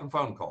important fucking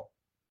phone call.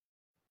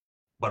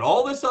 But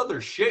all this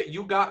other shit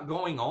you got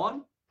going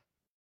on,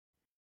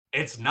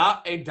 it's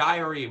not a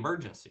dire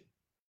emergency.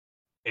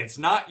 It's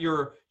not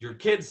your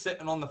kids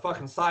sitting on the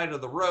fucking side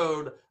of the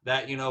road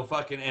that, you know,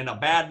 fucking in a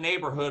bad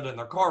neighborhood and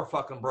their car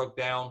fucking broke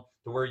down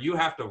to where you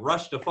have to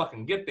rush to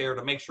fucking get there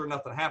to make sure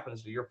nothing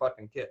happens to your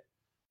fucking kid.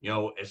 You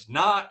know, it's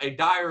not a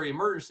dire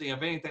emergency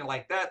of anything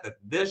like that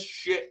this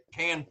shit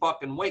can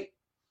fucking wait.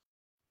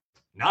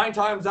 9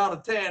 times out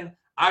of 10,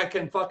 I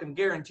can fucking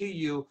guarantee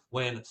you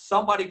when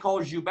somebody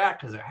calls you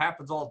back, because it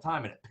happens all the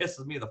time and it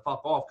pisses me the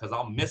fuck off because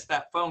I'll miss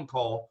that phone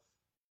call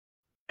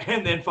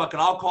and then fucking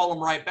I'll call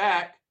them right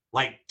back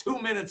like 2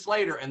 minutes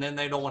later and then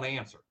they don't want to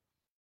answer.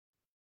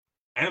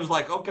 And it was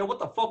like, okay, what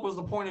the fuck was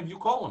the point of you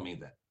calling me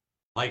then?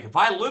 Like, if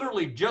I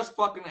literally just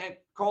fucking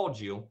called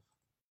you,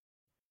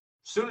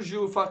 as soon as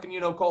you fucking, you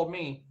know, called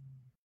me,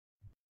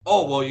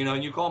 oh, well, you know,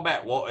 and you call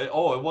back. Well, it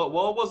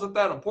wasn't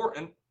that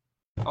important.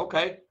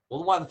 Okay.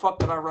 Well, why the fuck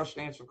did I rush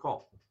to answer the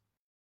call?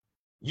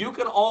 You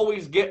can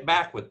always get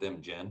back with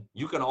them, Jen.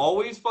 You can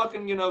always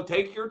fucking, you know,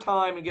 take your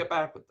time and get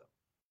back with them.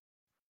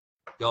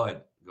 Go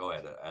ahead.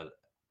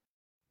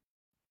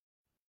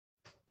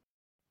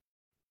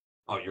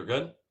 Oh, you're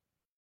good?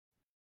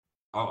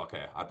 Oh,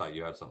 okay. I thought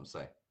you had something to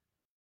say.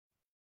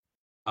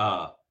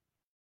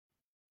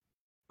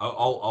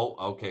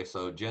 Okay.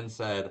 So Jen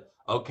said,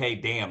 okay,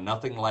 damn,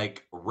 nothing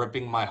like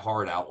ripping my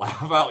heart out.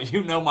 Laugh out.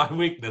 You know my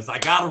weakness. I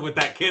got her with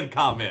that kid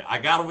comment.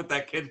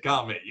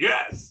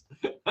 Yes.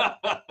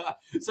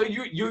 So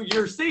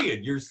you're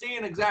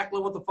seeing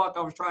exactly what the fuck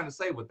I was trying to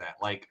say with that.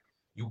 Like,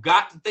 you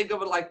got to think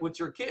of it like with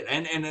your kid,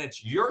 and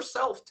it's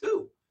yourself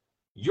too.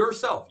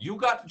 Yourself. You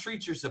got to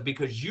treat yourself,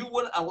 because you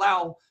wouldn't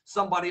allow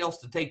somebody else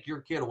to take your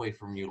kid away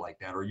from you like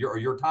that, or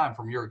your time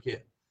from your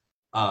kid.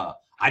 I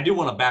do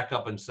want to back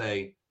up and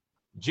say,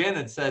 Jen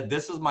had said,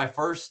 this is my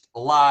first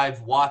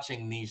live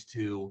watching these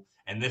two,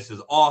 and this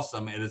is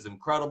awesome. It is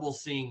incredible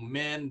seeing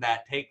men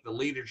that take the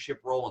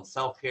leadership role in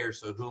self-care,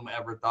 so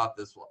whomever thought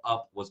this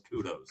up was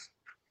kudos.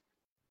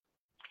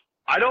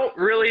 I don't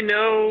really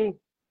know.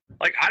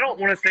 Like, I don't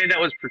want to say that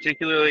was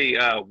particularly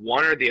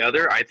one or the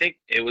other. I think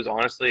it was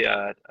honestly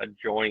a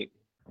joint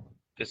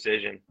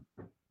decision.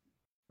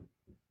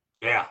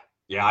 Yeah.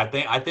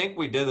 I think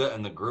we did it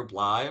in the group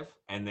live,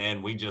 and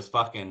then we just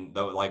fucking,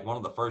 like, one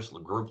of the first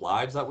group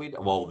lives that we did.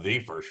 Well,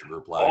 the first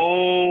group live.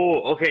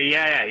 Oh, okay,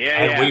 yeah.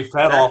 And we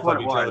fed off of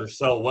each other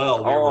so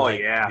well. We were like,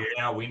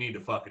 yeah, we need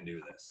to fucking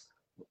do this.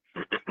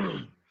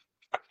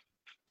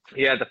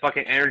 Yeah, the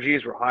fucking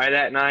energies were high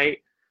that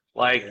night.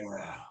 Like,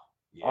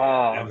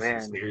 yeah, that was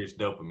man, some serious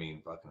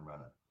dopamine fucking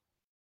running.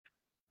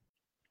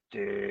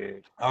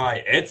 Dude. All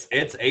right, it's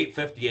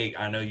 8:58.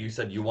 I know you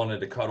said you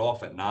wanted to cut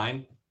off at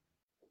 9.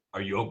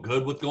 Are you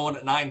good with going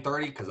at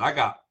 9:30? Because I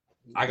got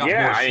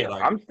more shit.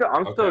 I'm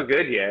still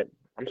good yet.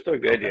 I'm still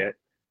good yet.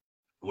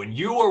 When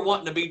you are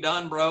wanting to be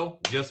done, bro,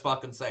 just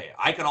fucking say it.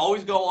 I can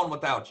always go on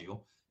without you.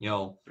 You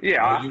know.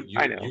 Yeah,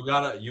 I know.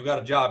 You got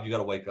a job you got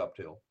to wake up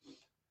to.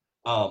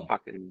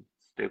 Fucking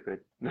stupid.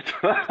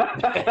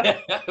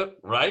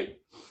 Right?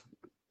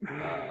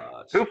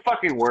 Who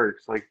fucking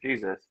works? Like,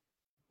 Jesus.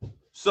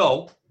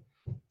 So,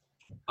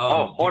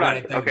 hold on.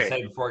 Anything to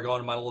say before I go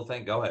into my little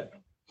thing? Go ahead.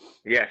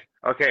 Yeah.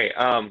 Okay.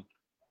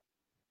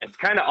 It's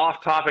kind of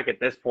off topic at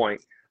this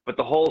point, but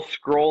the whole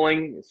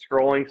scrolling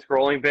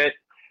bit.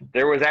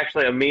 There was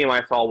actually a meme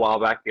I saw a while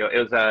back ago. It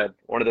was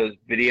one of those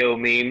video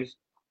memes.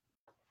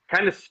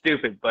 Kind of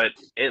stupid, but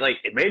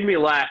it made me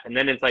laugh. And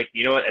then it's like,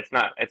 you know what?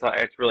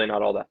 It's really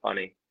not all that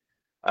funny.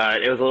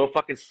 It was a little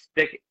fucking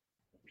stick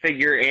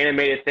figure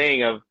animated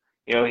thing of,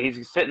 you know,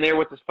 he's sitting there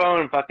with his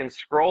phone fucking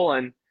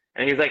scrolling,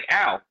 and he's like,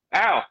 ow,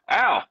 ow,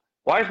 ow,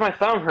 why is my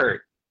thumb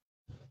hurt?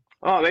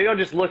 Oh, maybe I'll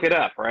just look it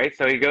up, right?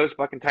 So he goes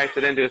fucking types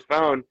it into his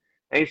phone,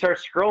 and he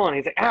starts scrolling.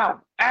 He's like, ow,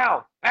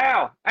 ow,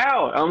 ow,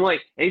 ow. I'm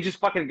like, and he's just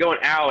fucking going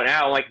ow and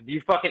ow. I'm like, you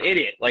fucking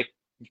idiot. Like,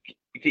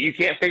 you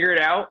can't figure it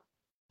out?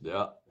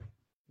 Yeah.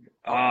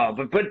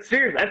 But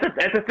seriously,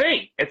 that's a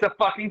thing. It's a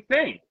fucking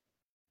thing.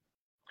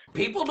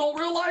 People don't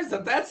realize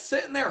that that's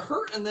sitting there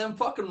hurting them,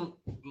 fucking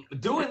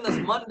doing this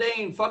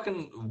mundane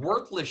fucking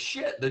worthless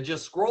shit. They're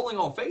just scrolling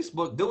on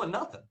Facebook doing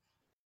nothing.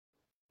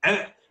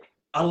 And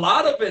a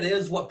lot of it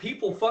is what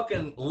people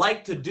fucking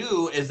like to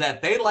do is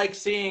that they like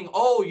seeing,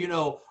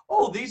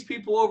 these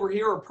people over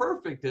here are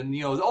perfect. And,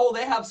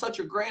 they have such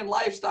a grand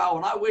lifestyle.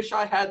 And I wish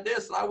I had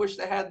this and I wish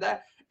they had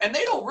that. And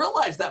they don't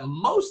realize that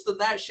most of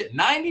that shit,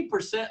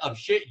 90% of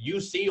shit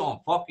you see on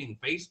fucking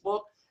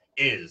Facebook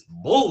is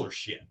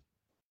bullshit.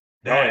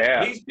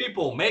 These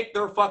people make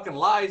their fucking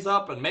lies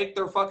up and make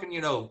their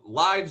fucking,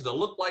 lives to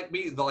look like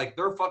me, like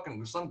they're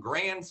fucking some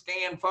grand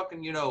scan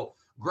fucking,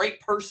 great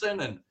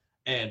person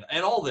and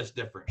all this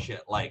different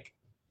shit. Like,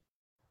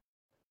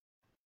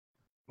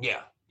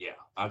 yeah,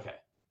 okay.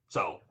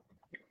 So,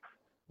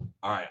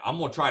 all right, I'm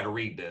gonna try to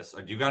read this.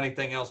 Do you got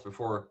anything else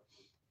before?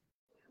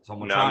 So I'm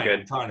gonna I'm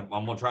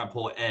gonna try and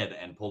pull Ed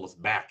and pull us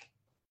back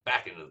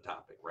into the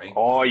topic, right?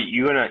 Oh,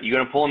 you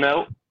gonna pull a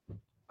note?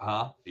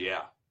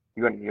 Yeah.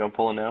 You gonna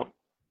pull a note?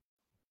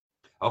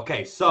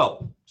 Okay,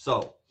 so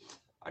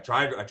I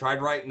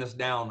tried writing this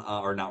down,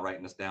 or not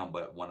writing this down,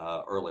 but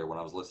earlier when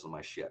I was listening to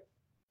my shit.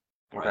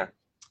 Right.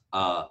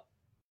 Okay.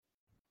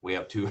 We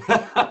have two.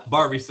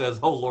 Barbie says,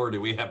 "Oh Lord,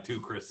 do we have two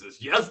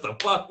Chris's?" Yes, the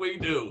fuck we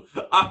do.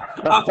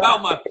 I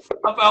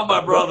found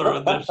my brother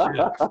in this shit.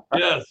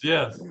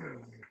 Yes.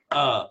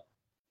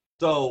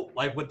 So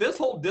like with this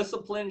whole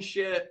discipline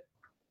shit,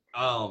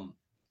 not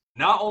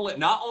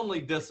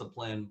only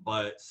discipline,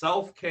 but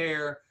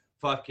self-care,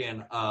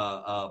 fucking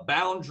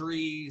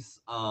boundaries,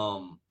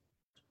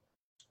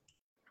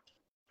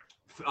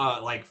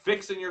 like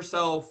fixing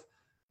yourself,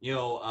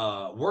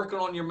 working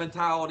on your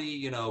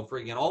mentality,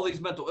 freaking all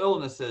these mental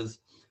illnesses,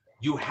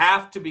 you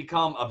have to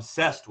become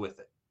obsessed with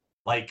it.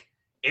 Like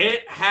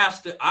it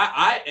has to,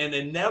 and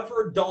it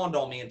never dawned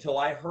on me until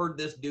I heard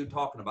this dude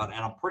talking about it.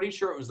 And I'm pretty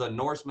sure it was the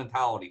Norse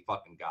mentality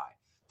fucking guy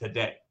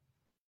today.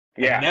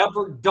 Yeah. It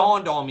never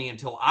dawned on me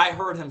until I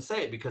heard him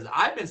say it, because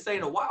I've been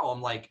saying a while.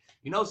 I'm like,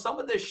 some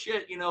of this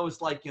shit,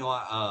 it's like,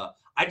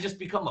 I just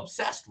become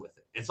obsessed with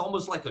it. It's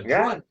almost like a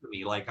drug to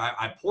me. Like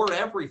I pour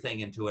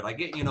everything into it. I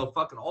get,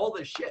 fucking all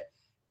this shit.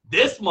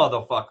 This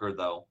motherfucker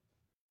though,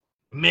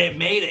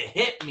 made it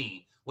hit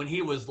me when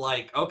he was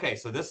like, okay,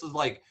 so this is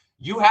like,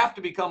 you have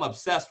to become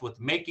obsessed with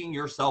making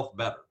yourself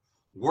better,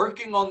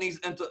 working on these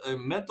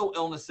mental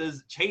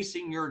illnesses,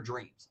 chasing your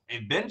dreams.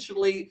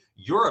 Eventually,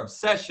 your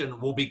obsession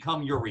will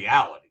become your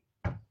reality.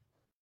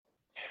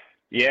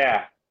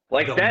 Yeah,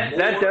 like that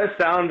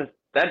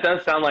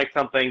does sound like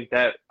something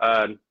that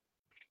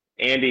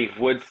Andy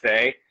would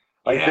say.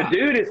 Like Yeah. the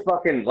dude is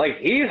fucking like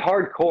he's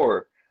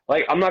hardcore.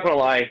 Like I'm not gonna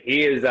lie,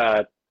 he is.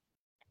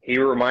 He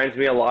reminds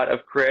me a lot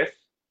of Chris.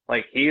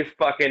 Like he's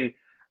fucking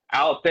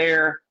out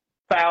there,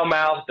 foul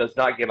mouth, does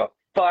not give a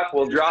fuck.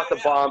 Will drop the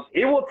bomb.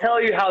 He will tell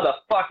you how the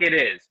fuck it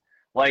is.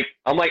 Like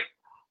I'm like,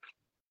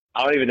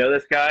 I don't even know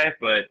this guy,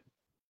 but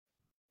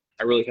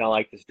I really kind of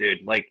like this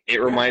dude. Like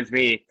it reminds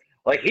me.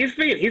 Like he's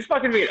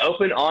fucking being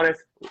open,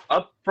 honest,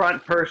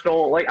 upfront,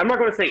 personal. Like I'm not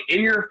gonna say in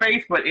your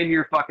face, but in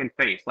your fucking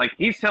face. Like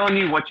he's telling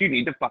you what you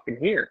need to fucking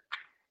hear.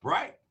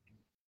 Right.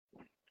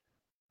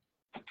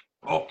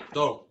 Oh,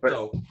 so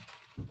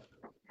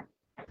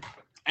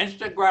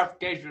instant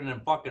gratification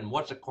and fucking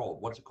what's it called?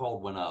 What's it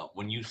called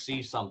when you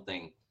see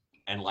something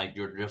and like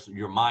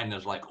your mind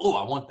is like, oh,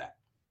 I want that.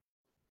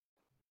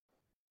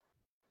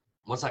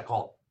 What's that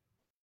called?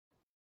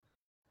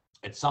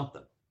 It's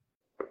something.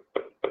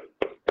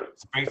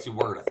 It's a fancy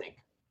word, I think.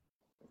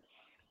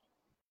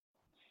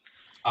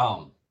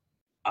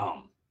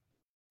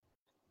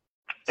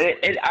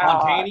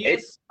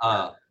 Spontaneous?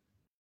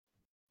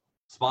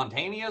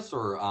 Spontaneous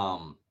or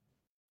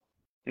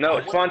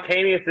No,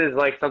 spontaneous is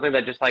like something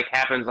that just like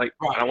happens. Like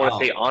Right, I don't want to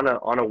say on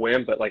a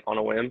whim, but like on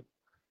a whim.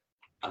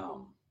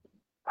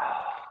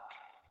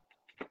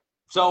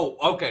 So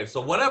okay, so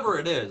whatever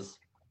it is,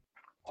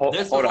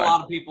 this is a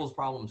lot of people's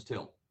problems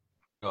too.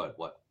 Go ahead.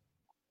 What?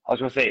 I was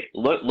gonna say,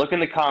 look in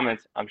the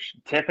comments. I'm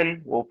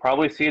tipping. We'll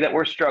probably see that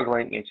we're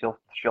struggling, and she'll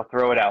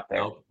throw it out there.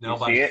 Nope,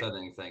 nobody said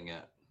anything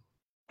yet.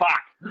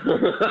 Fuck.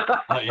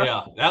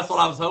 Yeah, that's what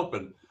I was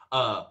hoping.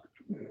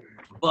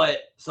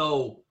 But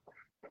so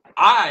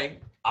I,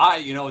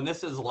 and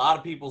this is a lot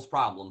of people's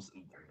problems.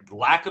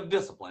 Lack of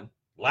discipline.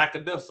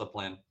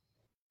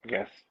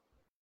 Yes.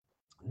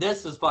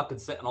 This is fucking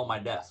sitting on my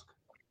desk.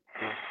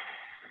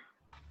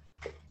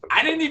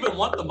 I didn't even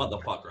want the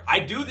motherfucker. I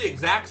do the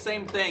exact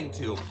same thing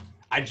too.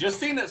 I just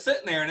seen it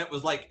sitting there, and it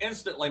was like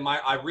instantly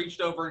I reached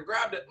over and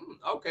grabbed it.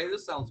 Okay,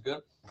 this sounds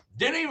good.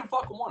 Didn't even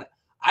fucking want it.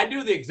 I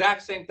do the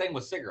exact same thing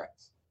with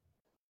cigarettes.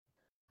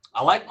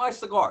 I like my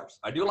cigars.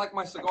 I do like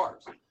my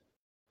cigars.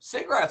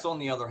 Cigarettes, on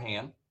the other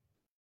hand,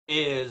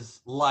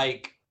 is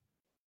like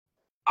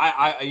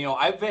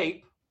I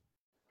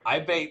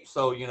vape.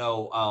 So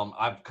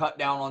I've cut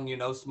down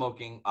on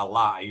smoking a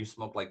lot. I used to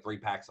smoke like 3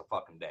 packs a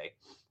fucking day.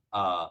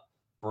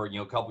 For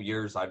a couple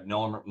years, I've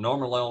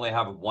normally only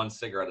have 1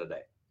 cigarette a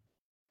day,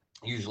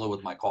 usually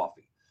with my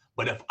coffee.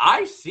 But if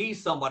I see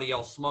somebody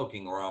else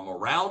smoking, or I'm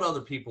around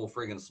other people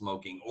friggin'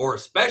 smoking, or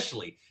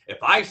especially if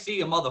I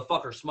see a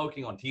motherfucker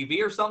smoking on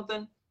TV or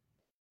something,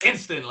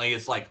 instantly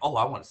it's like, oh,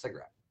 I want a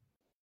cigarette.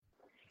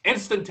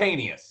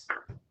 Instantaneous.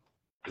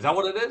 Is that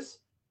what it is?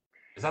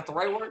 Is that the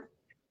right word?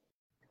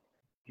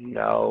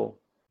 No.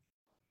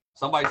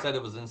 Somebody said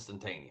it was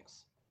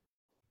instantaneous.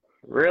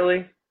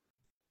 Really?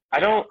 I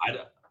don't.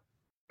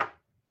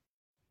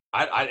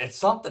 It's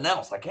something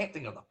else. I can't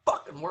think of the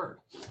fucking word.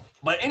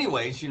 But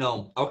anyways,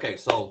 okay,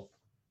 so.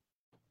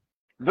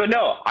 But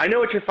no, I know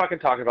what you're fucking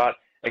talking about,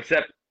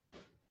 except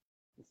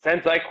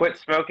since I quit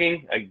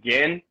smoking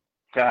again,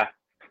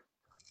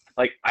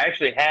 like I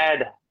actually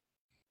had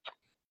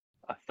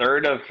a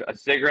third of a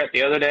cigarette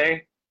the other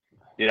day.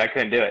 Dude, I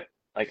couldn't do it.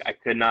 Like, I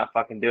could not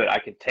fucking do it. I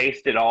could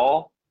taste it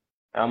all.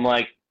 And I'm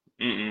like,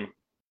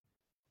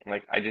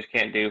 Like, I just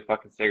can't do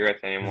fucking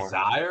cigarettes anymore.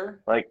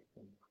 Desire? Like,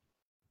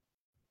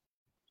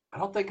 I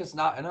don't think it's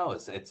not. No,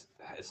 it's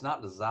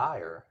not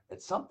desire.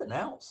 It's something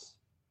else.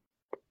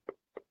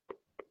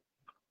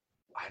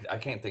 I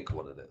can't think of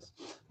what it is.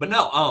 But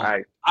no,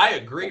 I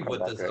agree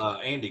with this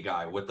Andy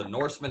guy with the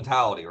Norse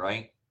mentality,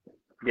 right?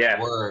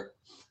 Yeah.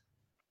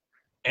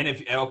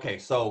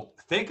 So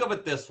think of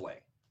it this way.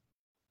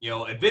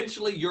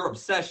 Eventually your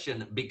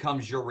obsession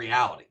becomes your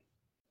reality.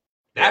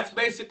 That's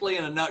basically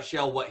in a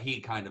nutshell what he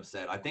kind of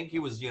said. I think he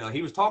was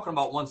talking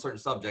about one certain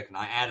subject, and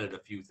I added a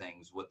few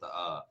things with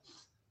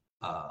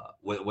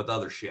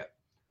other shit.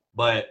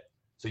 But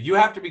so you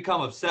have to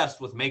become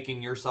obsessed with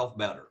making yourself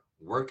better,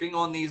 working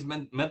on these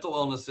mental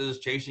illnesses,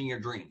 chasing your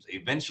dreams.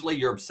 Eventually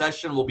your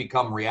obsession will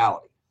become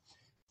reality.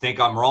 Think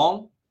I'm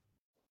wrong?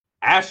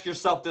 Ask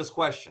yourself this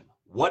question.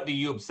 What do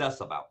you obsess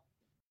about?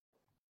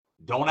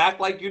 Don't act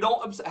like you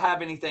don't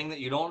have anything that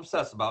you don't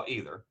obsess about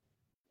either,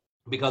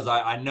 because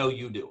I know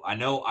you do. I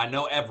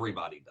know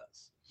everybody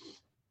does.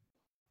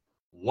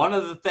 One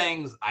of the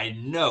things I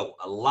know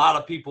a lot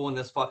of people in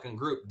this fucking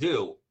group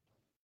do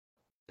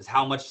is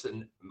how much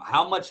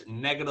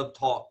negative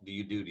talk do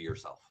you do to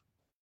yourself?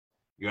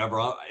 You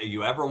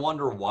ever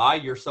wonder why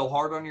you're so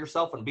hard on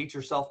yourself and beat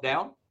yourself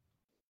down?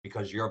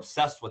 Because you're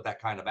obsessed with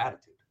that kind of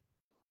attitude.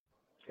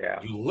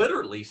 Yeah. You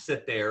literally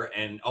sit there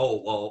and,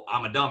 oh, well,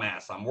 I'm a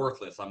dumbass. I'm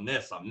worthless. I'm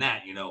this, I'm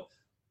that,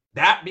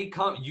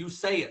 you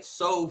say it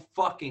so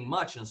fucking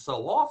much and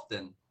so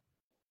often,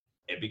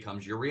 it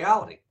becomes your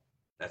reality.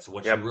 That's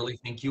what you really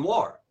think you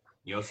are,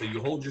 so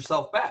you hold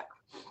yourself back,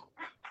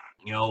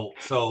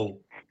 so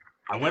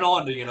I went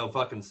on to,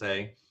 fucking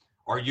say,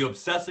 are you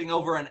obsessing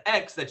over an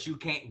ex that you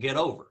can't get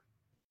over?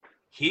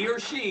 He or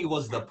she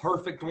was the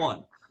perfect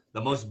one,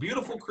 the most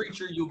beautiful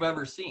creature you've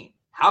ever seen.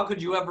 How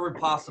could you ever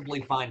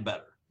possibly find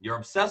better? You're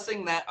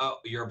obsessing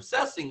you're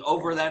obsessing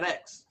over that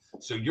ex.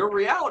 So your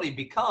reality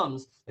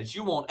becomes that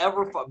you won't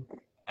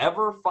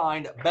ever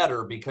find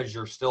better because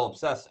you're still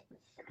obsessing.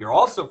 You're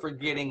also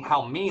forgetting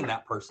how mean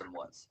that person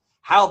was,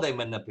 how they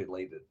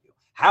manipulated you,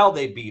 how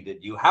they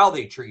beated you, how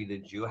they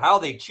treated you, how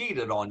they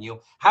cheated on you,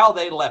 how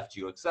they left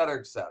you, etc.,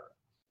 etc.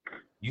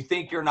 You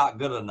think you're not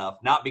good enough,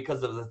 not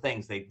because of the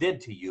things they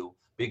did to you,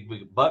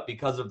 but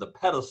because of the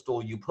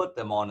pedestal you put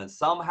them on. And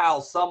somehow,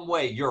 some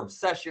way, your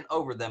obsession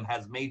over them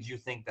has made you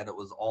think that it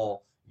was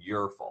all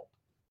your fault.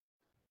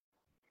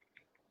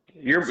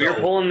 You're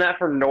pulling that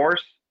from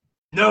Norse?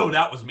 No,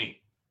 that was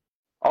me.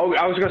 Oh,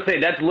 I was going to say,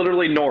 that's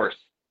literally Norse.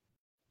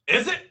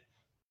 Is it?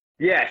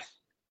 Yes.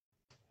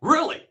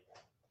 Really?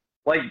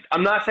 Like,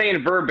 I'm not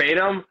saying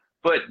verbatim,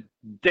 but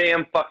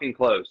damn fucking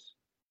close.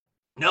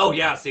 No,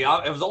 yeah, see,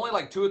 it was only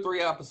like 2 or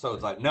 3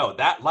 episodes. No,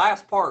 that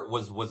last part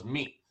was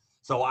me.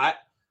 So I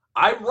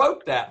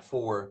wrote that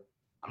for,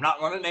 I'm not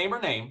going to name her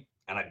name,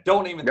 and I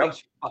don't even think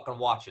she's fucking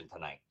watching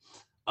tonight.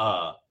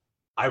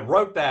 I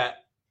wrote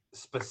that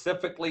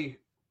specifically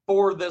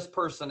for this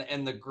person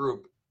in the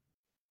group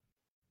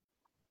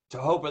to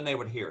hoping they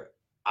would hear it.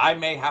 I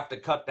may have to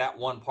cut that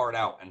one part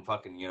out and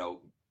fucking,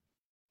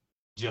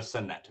 just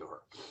send that to her.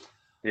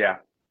 Yeah.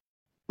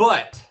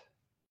 But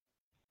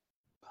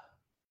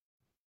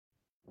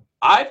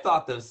I've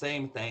thought the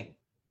same thing.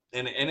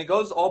 And it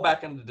goes all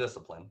back into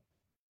discipline.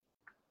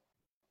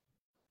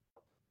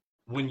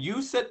 When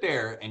you sit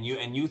there and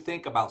you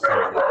think about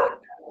somebody like that,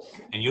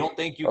 and you don't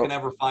think you can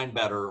ever find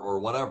better or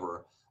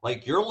whatever,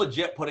 like you're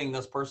legit putting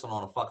this person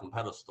on a fucking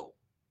pedestal.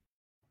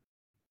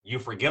 You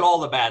forget all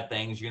the bad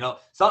things,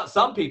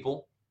 Some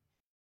people,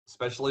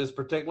 especially this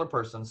particular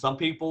person, some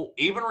people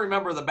even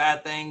remember the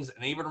bad things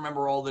and even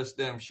remember all this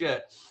damn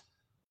shit.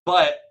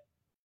 But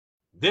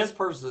this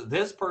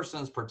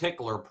person's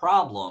particular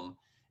problem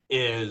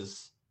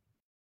is,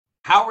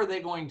 how are they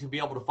going to be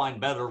able to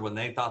find better when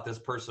they thought this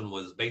person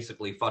was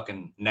basically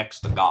fucking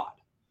next to God?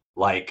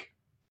 Like,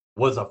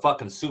 was a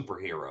fucking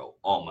superhero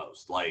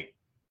almost. Like,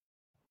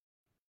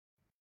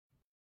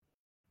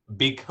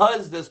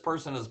 because this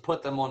person has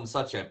put them on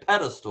such a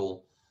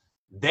pedestal,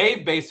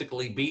 they've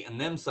basically beaten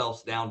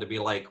themselves down to be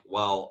like,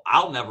 well,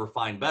 I'll never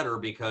find better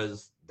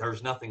because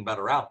there's nothing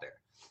better out there.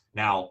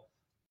 Now,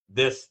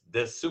 this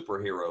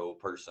superhero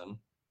person,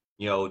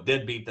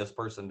 did beat this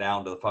person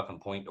down to the fucking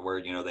point to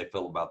where, they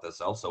feel about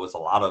themselves. So it's a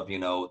lot of,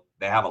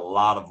 they have a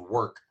lot of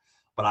work,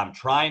 but I'm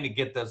trying to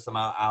get this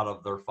amount out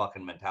of their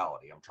fucking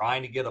mentality. I'm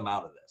trying to get them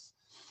out of this.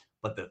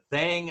 But the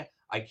thing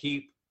I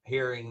keep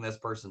hearing this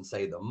person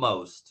say the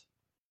most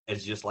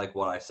is just like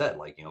what I said,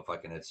 like,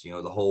 fucking it's,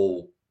 the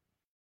whole,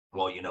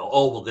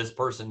 well, this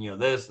person,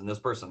 this and this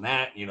person,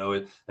 that,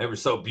 they were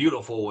so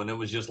beautiful and it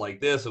was just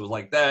like this, it was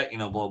like that,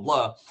 blah,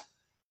 blah.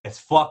 It's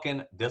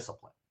fucking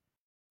discipline.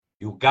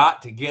 You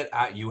got to get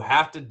out. You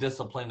have to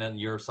discipline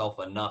yourself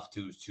enough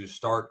to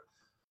start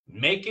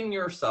making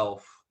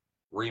yourself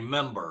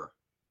remember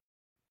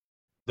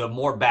the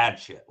more bad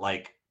shit.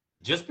 Like,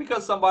 just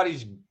because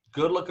somebody's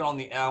good looking on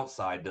the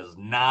outside does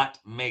not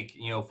make,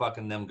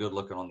 fucking them good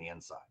looking on the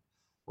inside.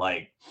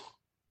 Like,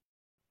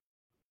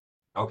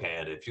 okay,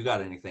 Ed, if you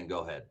got anything, go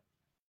ahead.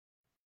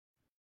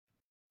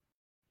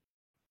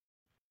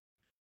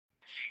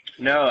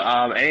 No,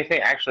 anything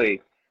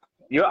actually,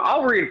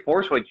 I'll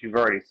reinforce what you've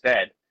already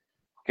said,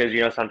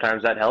 because,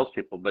 sometimes that helps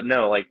people. But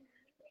no, like,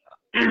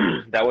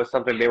 that was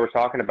something they were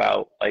talking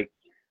about. Like,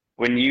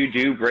 when you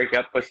do break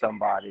up with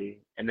somebody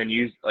and then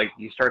you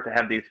start to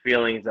have these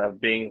feelings of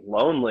being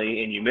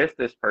lonely and you miss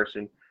this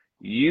person,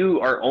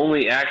 you are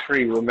only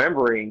actually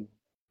remembering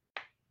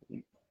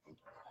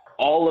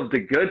all of the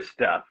good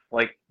stuff.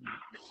 Like,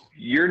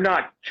 you're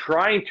not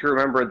trying to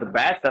remember the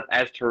bad stuff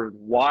as to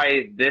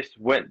why this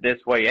went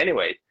this way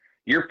anyways.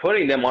 You're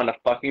putting them on a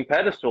fucking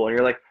pedestal and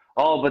you're like,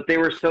 oh, but they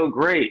were so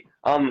great.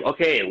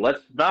 Okay,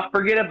 let's not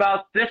forget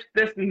about this,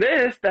 and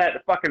this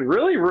that fucking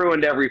really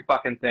ruined every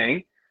fucking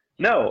thing.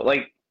 No,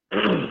 like,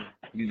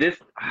 this,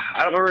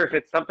 I don't remember if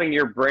it's something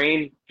your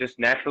brain just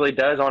naturally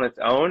does on its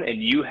own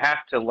and you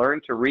have to learn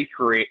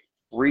to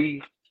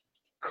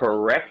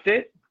correct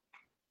it.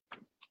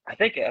 I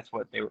think that's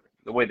what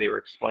the way they were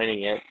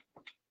explaining it.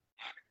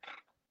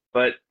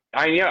 But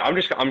I'm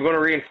going to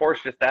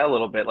reinforce just that a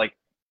little bit. Like,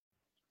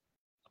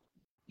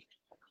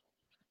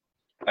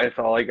 that's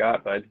all I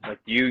got, bud. Like,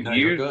 you're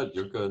good.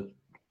 You're good.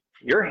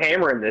 You're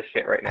hammering this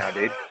shit right now,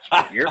 dude.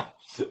 You're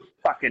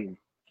fucking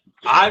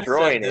I've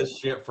destroying said this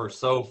shit for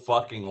so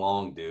fucking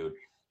long, dude,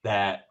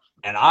 and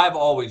I've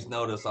always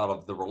noticed out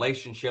of the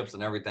relationships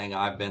and everything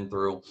I've been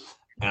through,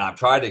 and I've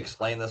tried to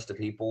explain this to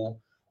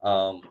people,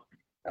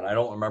 and I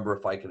don't remember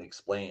if I can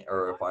explain,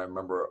 or if I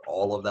remember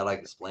all of that I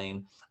can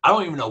explain. I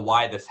don't even know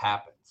why this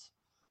happens,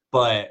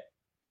 but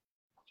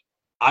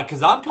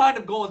because I'm kind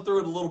of going through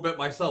it a little bit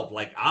myself.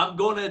 Like, I'm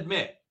going to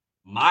admit,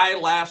 my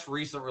last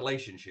recent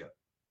relationship,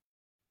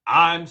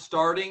 I'm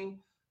starting,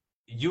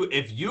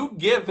 if you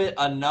give it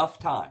enough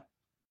time,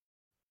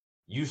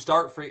 you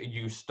start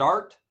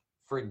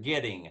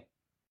forgetting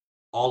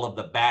all of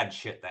the bad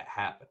shit that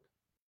happened.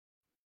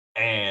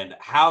 and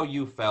how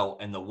you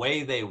felt and the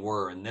way they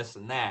were and this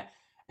and that.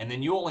 And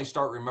then you only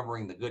start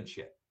remembering the good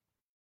shit.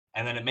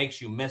 And then it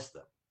makes you miss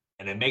them.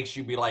 And it makes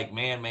you be like,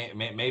 man,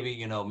 maybe,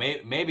 you know,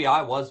 maybe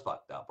I was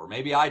fucked up, or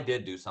maybe I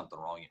did do something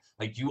wrong.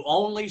 Like, you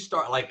only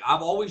start, like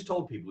I've always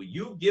told people,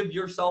 you give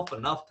yourself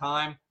enough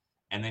time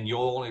and then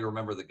you'll only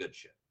remember the good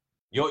shit.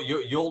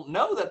 You'll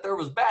know that there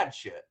was bad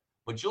shit,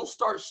 but you'll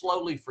start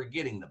slowly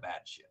forgetting the bad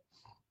shit.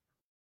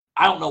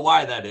 I don't know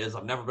why that is.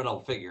 I've never been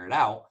able to figure it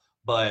out,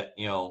 but,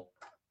 you know,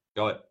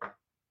 go ahead.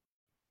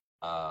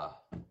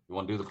 You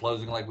want to do the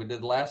closing like we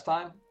did the last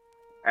time?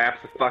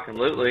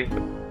 Absolutely.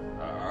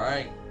 All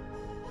right.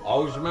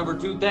 Always remember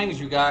 2 things,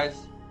 you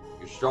guys.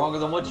 You're stronger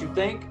than what you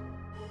think.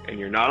 And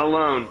you're not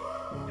alone.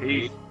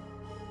 Peace.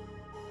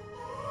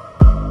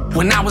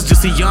 When I was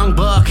just a young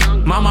buck,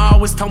 mama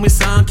always told me,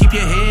 son, keep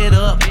your head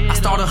up. I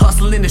started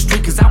hustling in the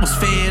street cause I was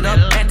fed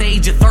up. At the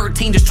age of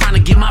 13, just trying to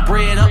get my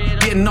bread up.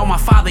 Didn't know my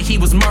father, he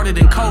was murdered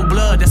in cold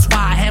blood. That's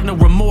why I have no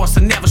remorse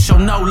and never show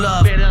no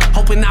love.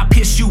 Hoping I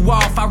piss you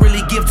off, I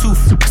really give 2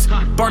 fucks.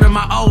 Burning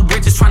my old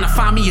bridges, trying to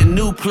find me a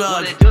new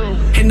plug.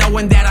 And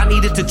knowing that I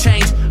needed to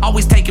change,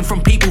 always taking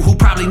from people who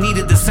probably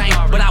needed the same.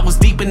 But I was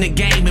deep in the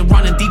game and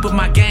running deep with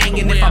my gang.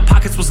 And if our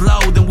pockets was low,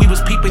 then we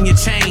was peeping your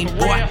chain.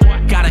 Boy,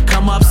 gotta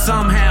come up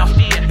somehow.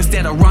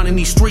 Instead of running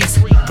these streets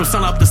from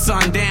sun up to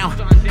sundown,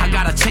 I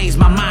gotta change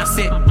my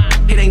mindset.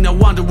 It ain't no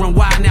wondering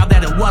why now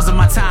that it wasn't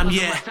my time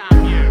yet.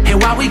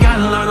 And why we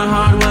gotta learn the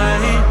hard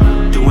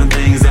way, doing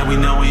things that we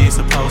know we ain't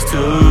supposed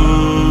to.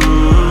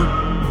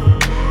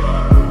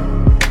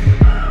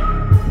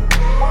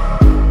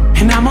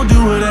 And I'm gonna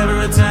do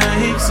whatever it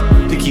takes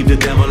to keep the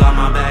devil on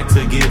my back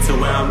to get to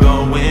where I'm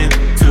going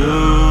to.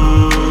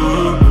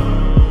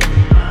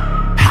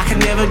 I can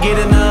never get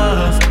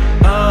enough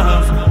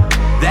of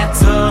that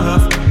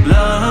tough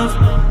love.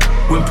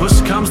 When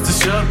push comes to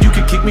shove, you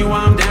can kick me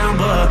while I'm down,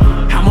 but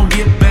I'm gonna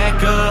get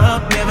back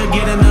up. Never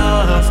get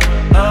enough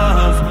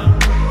of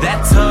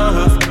that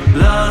tough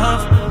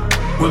love.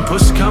 When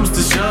push comes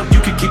to shove, you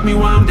can kick me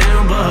while I'm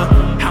down, but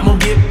I'm gonna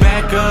get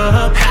back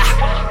up.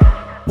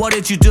 Ha! What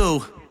did you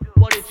do?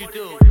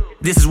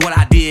 This is what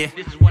I did.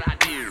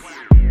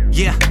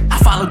 Yeah, I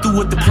followed through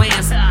with the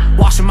plans.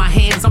 Washing my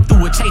hands, I'm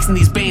through with chasing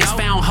these bands.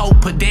 Found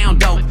hope, put down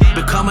dope,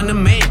 becoming a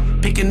man.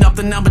 Picking up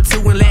the number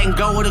 2 and letting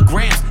go of the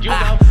grams.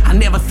 I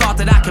never thought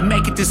that I could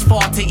make it this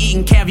far, to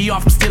eating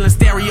caviar from stealing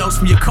stereos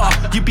from your car.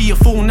 You'd be a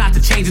fool not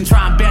to change and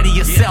try and better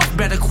yourself.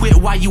 Better quit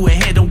while you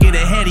ahead, don't get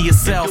ahead of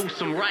yourself.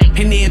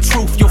 And in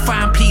truth, you'll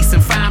find peace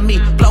and find me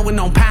blowing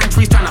on pine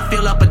trees, trying to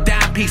fill up a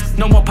dime piece.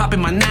 No more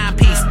popping my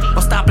 9-piece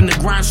or stopping the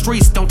grind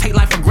streets. Don't take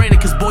life for granted,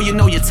 cause boy, you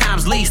know your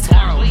time's least.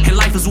 And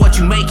life is what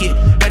you make it.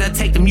 Better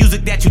take the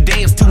music that you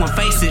dance to and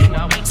face it.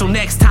 So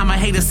next time a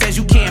hater says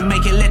you can't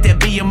make it, let that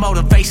be your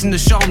motivation to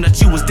show them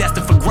that you was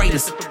destined for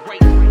greatness.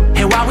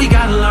 And why we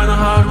gotta learn the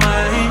hard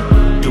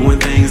way, doing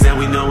things that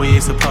we know we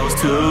ain't supposed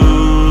to.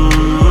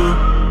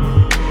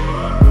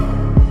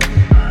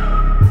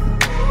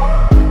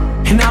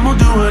 And I'm gonna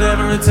do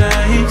whatever it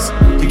takes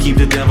to keep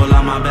the devil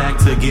on my back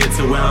to get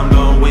to where I'm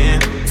going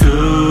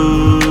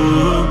to.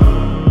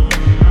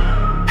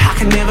 I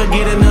can never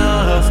get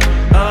enough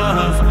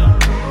of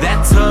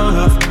that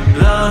tough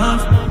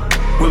love.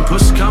 When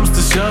push comes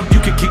to shove, you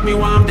can kick me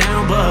while I'm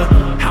down, but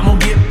I'm gonna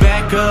get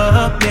back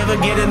up. Never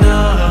get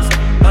enough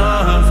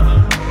of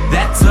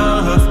that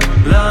tough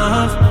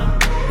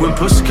love. When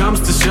push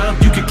comes to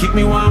shove, you can kick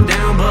me while I'm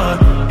down,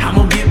 but I'm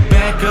gonna get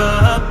back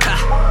up.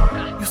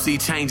 Ha. You see,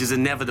 change is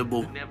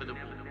inevitable,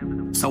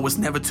 so it's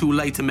never too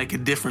late to make a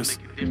difference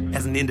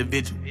as an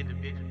individual.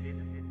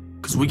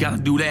 Cause we gotta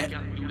do that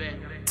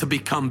to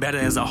become better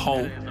as a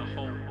whole.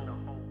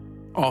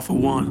 All for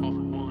one,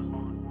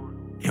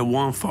 and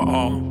one for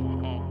all.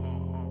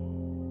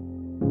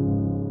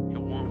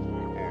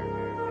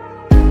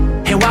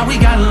 And why we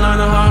gotta learn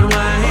the hard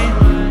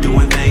way,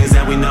 doing things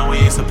that we know we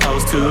ain't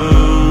supposed to.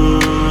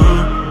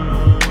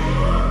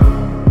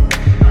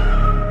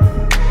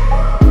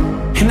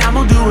 And I'm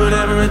gonna do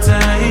whatever it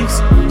takes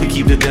to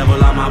keep the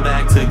devil on my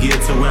back to get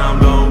to where I'm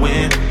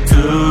going to.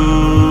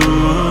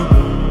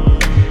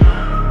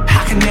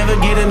 I can never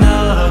get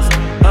enough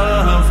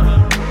of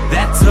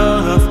that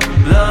tough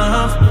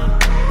love.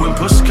 When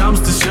push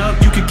comes to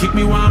shove, you can kick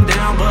me while I'm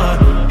down,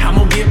 but I'm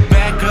gonna get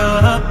back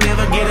up.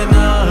 Never get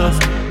enough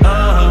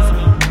of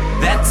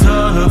that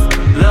tough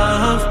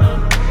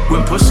love.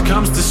 When push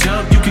comes to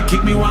shove, you can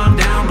kick me while I'm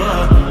down,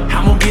 but